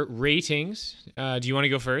our ratings. Do you want to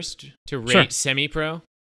go first to rate Sure. Semi-Pro?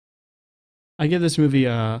 I give this movie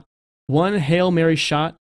one Hail Mary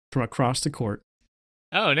shot from across the court.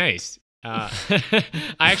 Oh, nice.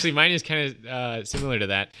 Mine is kind of similar to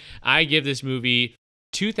that. I give this movie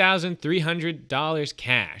 $2,300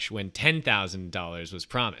 cash when $10,000 was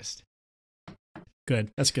promised.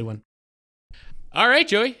 Good. That's a good one. All right,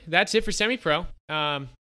 Joey. That's it for Semi-Pro.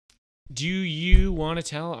 Do you want to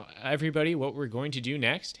tell everybody what we're going to do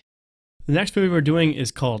next? The next movie we're doing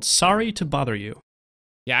is called Sorry to Bother You.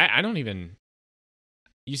 Yeah, I don't even...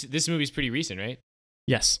 This movie's pretty recent, right?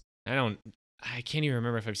 Yes. I can't even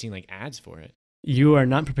remember if I've seen like ads for it. You are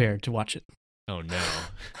not prepared to watch it. Oh, no.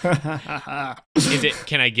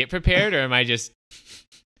 Can I get prepared, or am I just...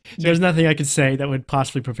 There's nothing I could say that would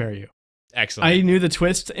possibly prepare you. Excellent. I knew the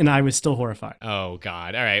twist, and I was still horrified. Oh,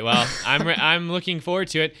 God. All right. Well, I'm looking forward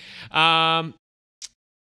to it.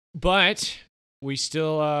 But we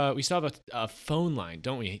still have a phone line,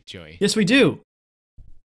 don't we, Joey? Yes, we do.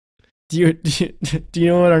 Do you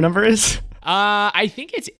know what our number is? I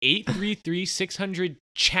think it's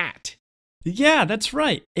 833-600-CHAT. Yeah, that's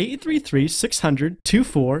right.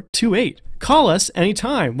 833-600-2428. Call us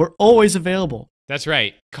anytime. We're always available. That's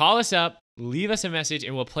right. Call us up, leave us a message,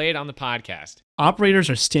 and we'll play it on the podcast. Operators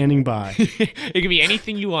are standing by. It can be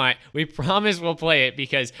anything you want. We promise we'll play it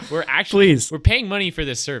because we're paying money for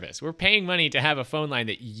this service. We're paying money to have a phone line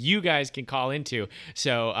that you guys can call into.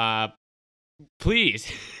 So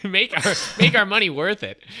please make our money worth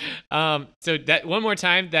it. So that one more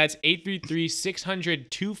time, that's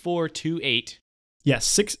 833-600-2428.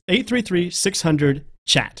 Yes,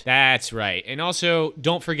 833-600-CHAT. That's right. And also,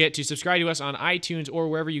 don't forget to subscribe to us on iTunes or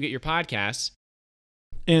wherever you get your podcasts.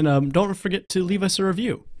 And don't forget to leave us a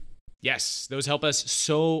review. Yes, those help us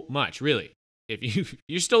so much, really. If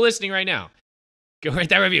you're still listening right now, go write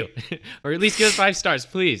that review. Or at least give us 5 stars,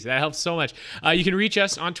 please. That helps so much. You can reach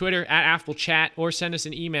us on Twitter @AffableChat or send us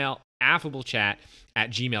an email,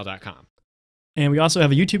 affablechat@gmail.com. And we also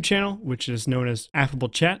have a YouTube channel, which is known as Affable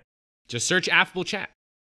Chat. Just search Affable Chat.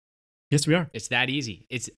 Yes, we are. It's that easy.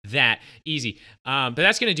 But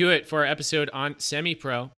that's going to do it for our episode on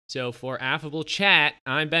Semi-Pro. So for Affable Chat,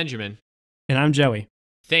 I'm Benjamin. And I'm Joey.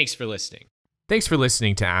 Thanks for listening. Thanks for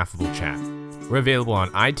listening to Affable Chat. We're available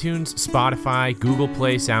on iTunes, Spotify, Google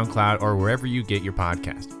Play, SoundCloud, or wherever you get your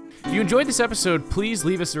podcast. If you enjoyed this episode, please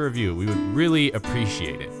leave us a review. We would really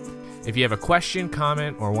appreciate it. If you have a question,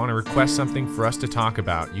 comment, or want to request something for us to talk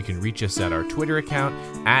about, you can reach us at our Twitter account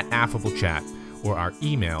 @AffableChat or our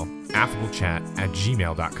email,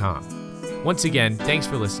 affablechat@gmail.com. Once again, thanks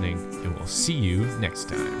for listening, and we'll see you next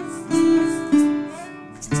time.